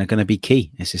this season are going to be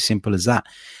key. It's as simple as that.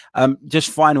 Just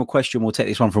final question. We'll take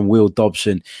this one from Will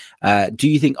Dobson. Do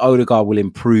you think Odegaard will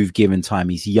improve given time?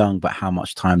 He's young, but how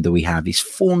much time do we have? His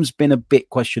form's been a bit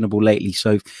questionable lately.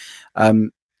 So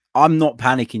I'm not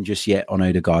panicking just yet on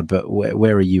Odegaard, but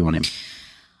where are you on him?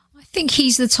 I think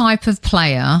he's the type of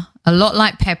player, a lot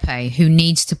like Pepe, who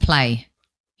needs to play.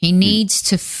 He needs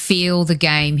to feel the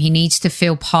game. He needs to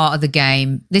feel part of the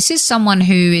game. This is someone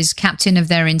who is captain of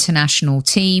their international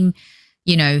team.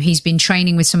 You know, he's been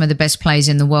training with some of the best players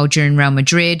in the world during Real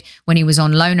Madrid. When he was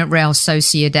on loan at Real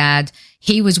Sociedad,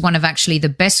 he was one of actually the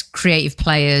best creative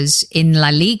players in La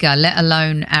Liga, let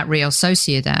alone at Real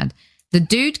Sociedad. The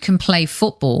dude can play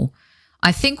football.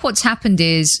 I think what's happened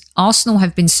is Arsenal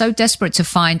have been so desperate to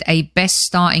find a best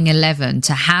starting 11,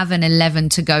 to have an 11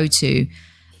 to go to.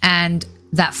 And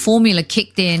that formula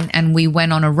kicked in and we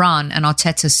went on a run, and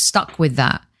Arteta stuck with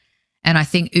that. And I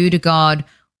think Odegaard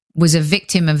was a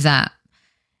victim of that.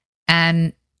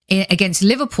 And against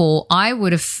Liverpool, I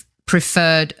would have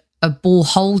preferred a ball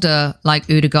holder like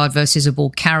Odegaard versus a ball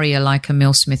carrier like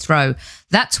Emile Smith-Rowe.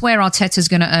 That's where Arteta's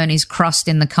going to earn his crust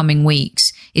in the coming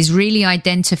weeks, is really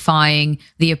identifying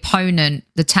the opponent,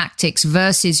 the tactics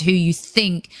versus who you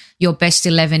think your best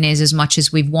 11 is, as much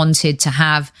as we've wanted to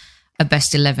have a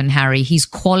best 11, Harry. He's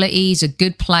quality. He's a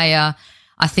good player.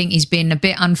 I think he's been a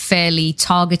bit unfairly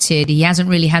targeted. He hasn't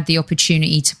really had the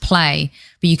opportunity to play.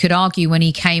 But you could argue when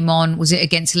he came on, was it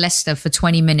against Leicester for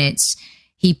 20 minutes?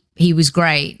 He was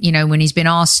great. You know, when he's been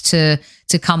asked to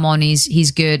come on,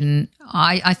 he's good. And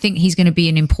I think he's going to be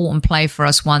an important player for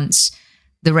us once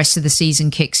the rest of the season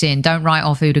kicks in. Don't write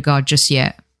off Odegaard just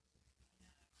yet.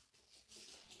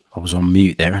 I was on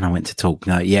mute there and I went to talk.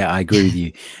 No, yeah, I agree with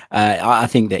you. I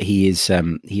think that he is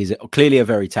clearly a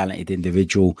very talented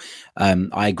individual.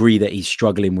 I agree that he's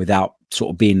struggling without sort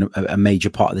of being a major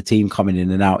part of the team. Coming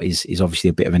in and out is obviously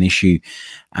a bit of an issue.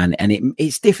 And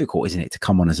it's difficult, isn't it, to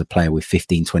come on as a player with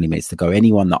 15, 20 minutes to go.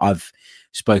 Anyone that I've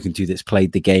spoken to that's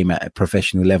played the game at a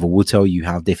professional level will tell you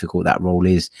how difficult that role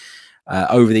is.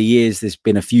 Over the years, there's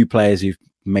been a few players who've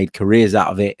made careers out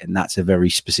of it, and that's a very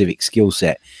specific skill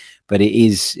set. But it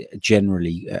is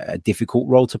generally a difficult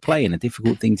role to play and a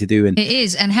difficult thing to do. And it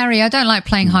is. And Harry, I don't like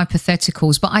playing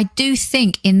hypotheticals, but I do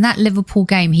think in that Liverpool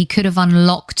game, he could have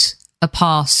unlocked a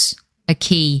pass, a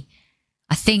key.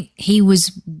 I think he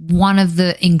was one of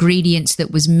the ingredients that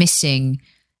was missing.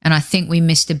 And I think we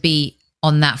missed a beat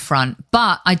on that front.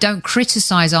 But I don't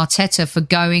criticize Arteta for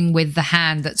going with the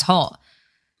hand that's hot.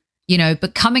 You know,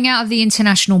 but coming out of the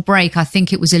international break, I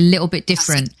think it was a little bit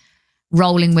different.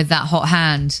 Rolling with that hot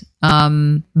hand. But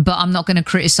I'm not going to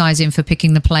criticize him for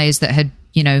picking the players that had,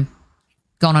 you know,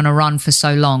 gone on a run for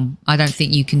so long. I don't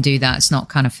think you can do that. It's not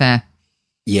kind of fair.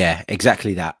 Yeah,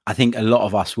 exactly that. I think a lot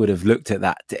of us would have looked at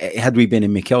that. Had we been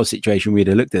in Mikel's situation, we'd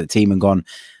have looked at the team and gone,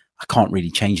 I can't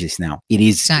really change this now. It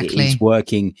is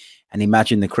working. And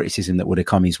imagine the criticism that would have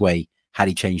come his way had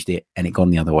he changed it and it gone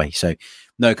the other way. So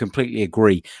no, completely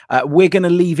agree. We're going to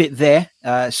leave it there.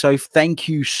 So thank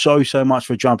you so much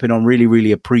for jumping on. Really,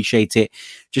 really appreciate it.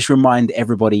 Just remind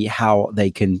everybody how they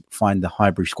can find the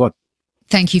Highbury Squad.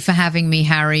 Thank you for having me,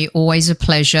 Harry. Always a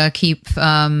pleasure. Keep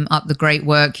up the great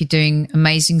work. You're doing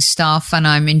amazing stuff, and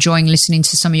I'm enjoying listening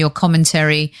to some of your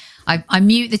commentary. I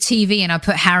mute the TV and I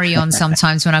put Harry on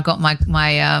sometimes when I got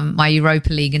my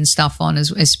Europa League and stuff on,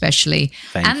 especially.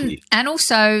 Thank you. And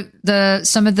also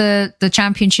some of the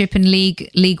Championship and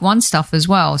League One stuff as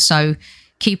well. So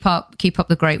keep up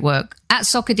the great work. At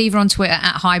Soccer Diva on Twitter,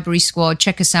 at Highbury Squad.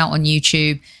 Check us out on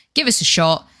YouTube. Give us a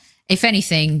shot. If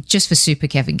anything, just for Super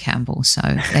Kevin Campbell. So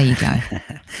there you go.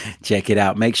 Check it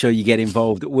out. Make sure you get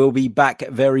involved. We'll be back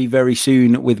very, very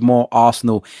soon with more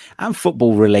Arsenal and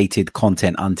football related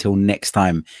content. Until next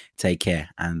time, take care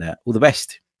and all the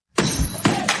best.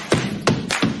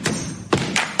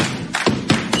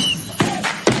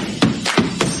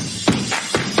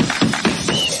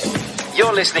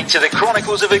 You're listening to the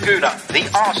Chronicles of Aguna,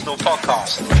 the Arsenal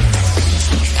podcast.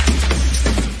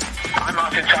 I'm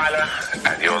Martin Tyler,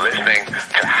 and you're listening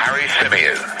to Harry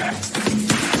Symeou.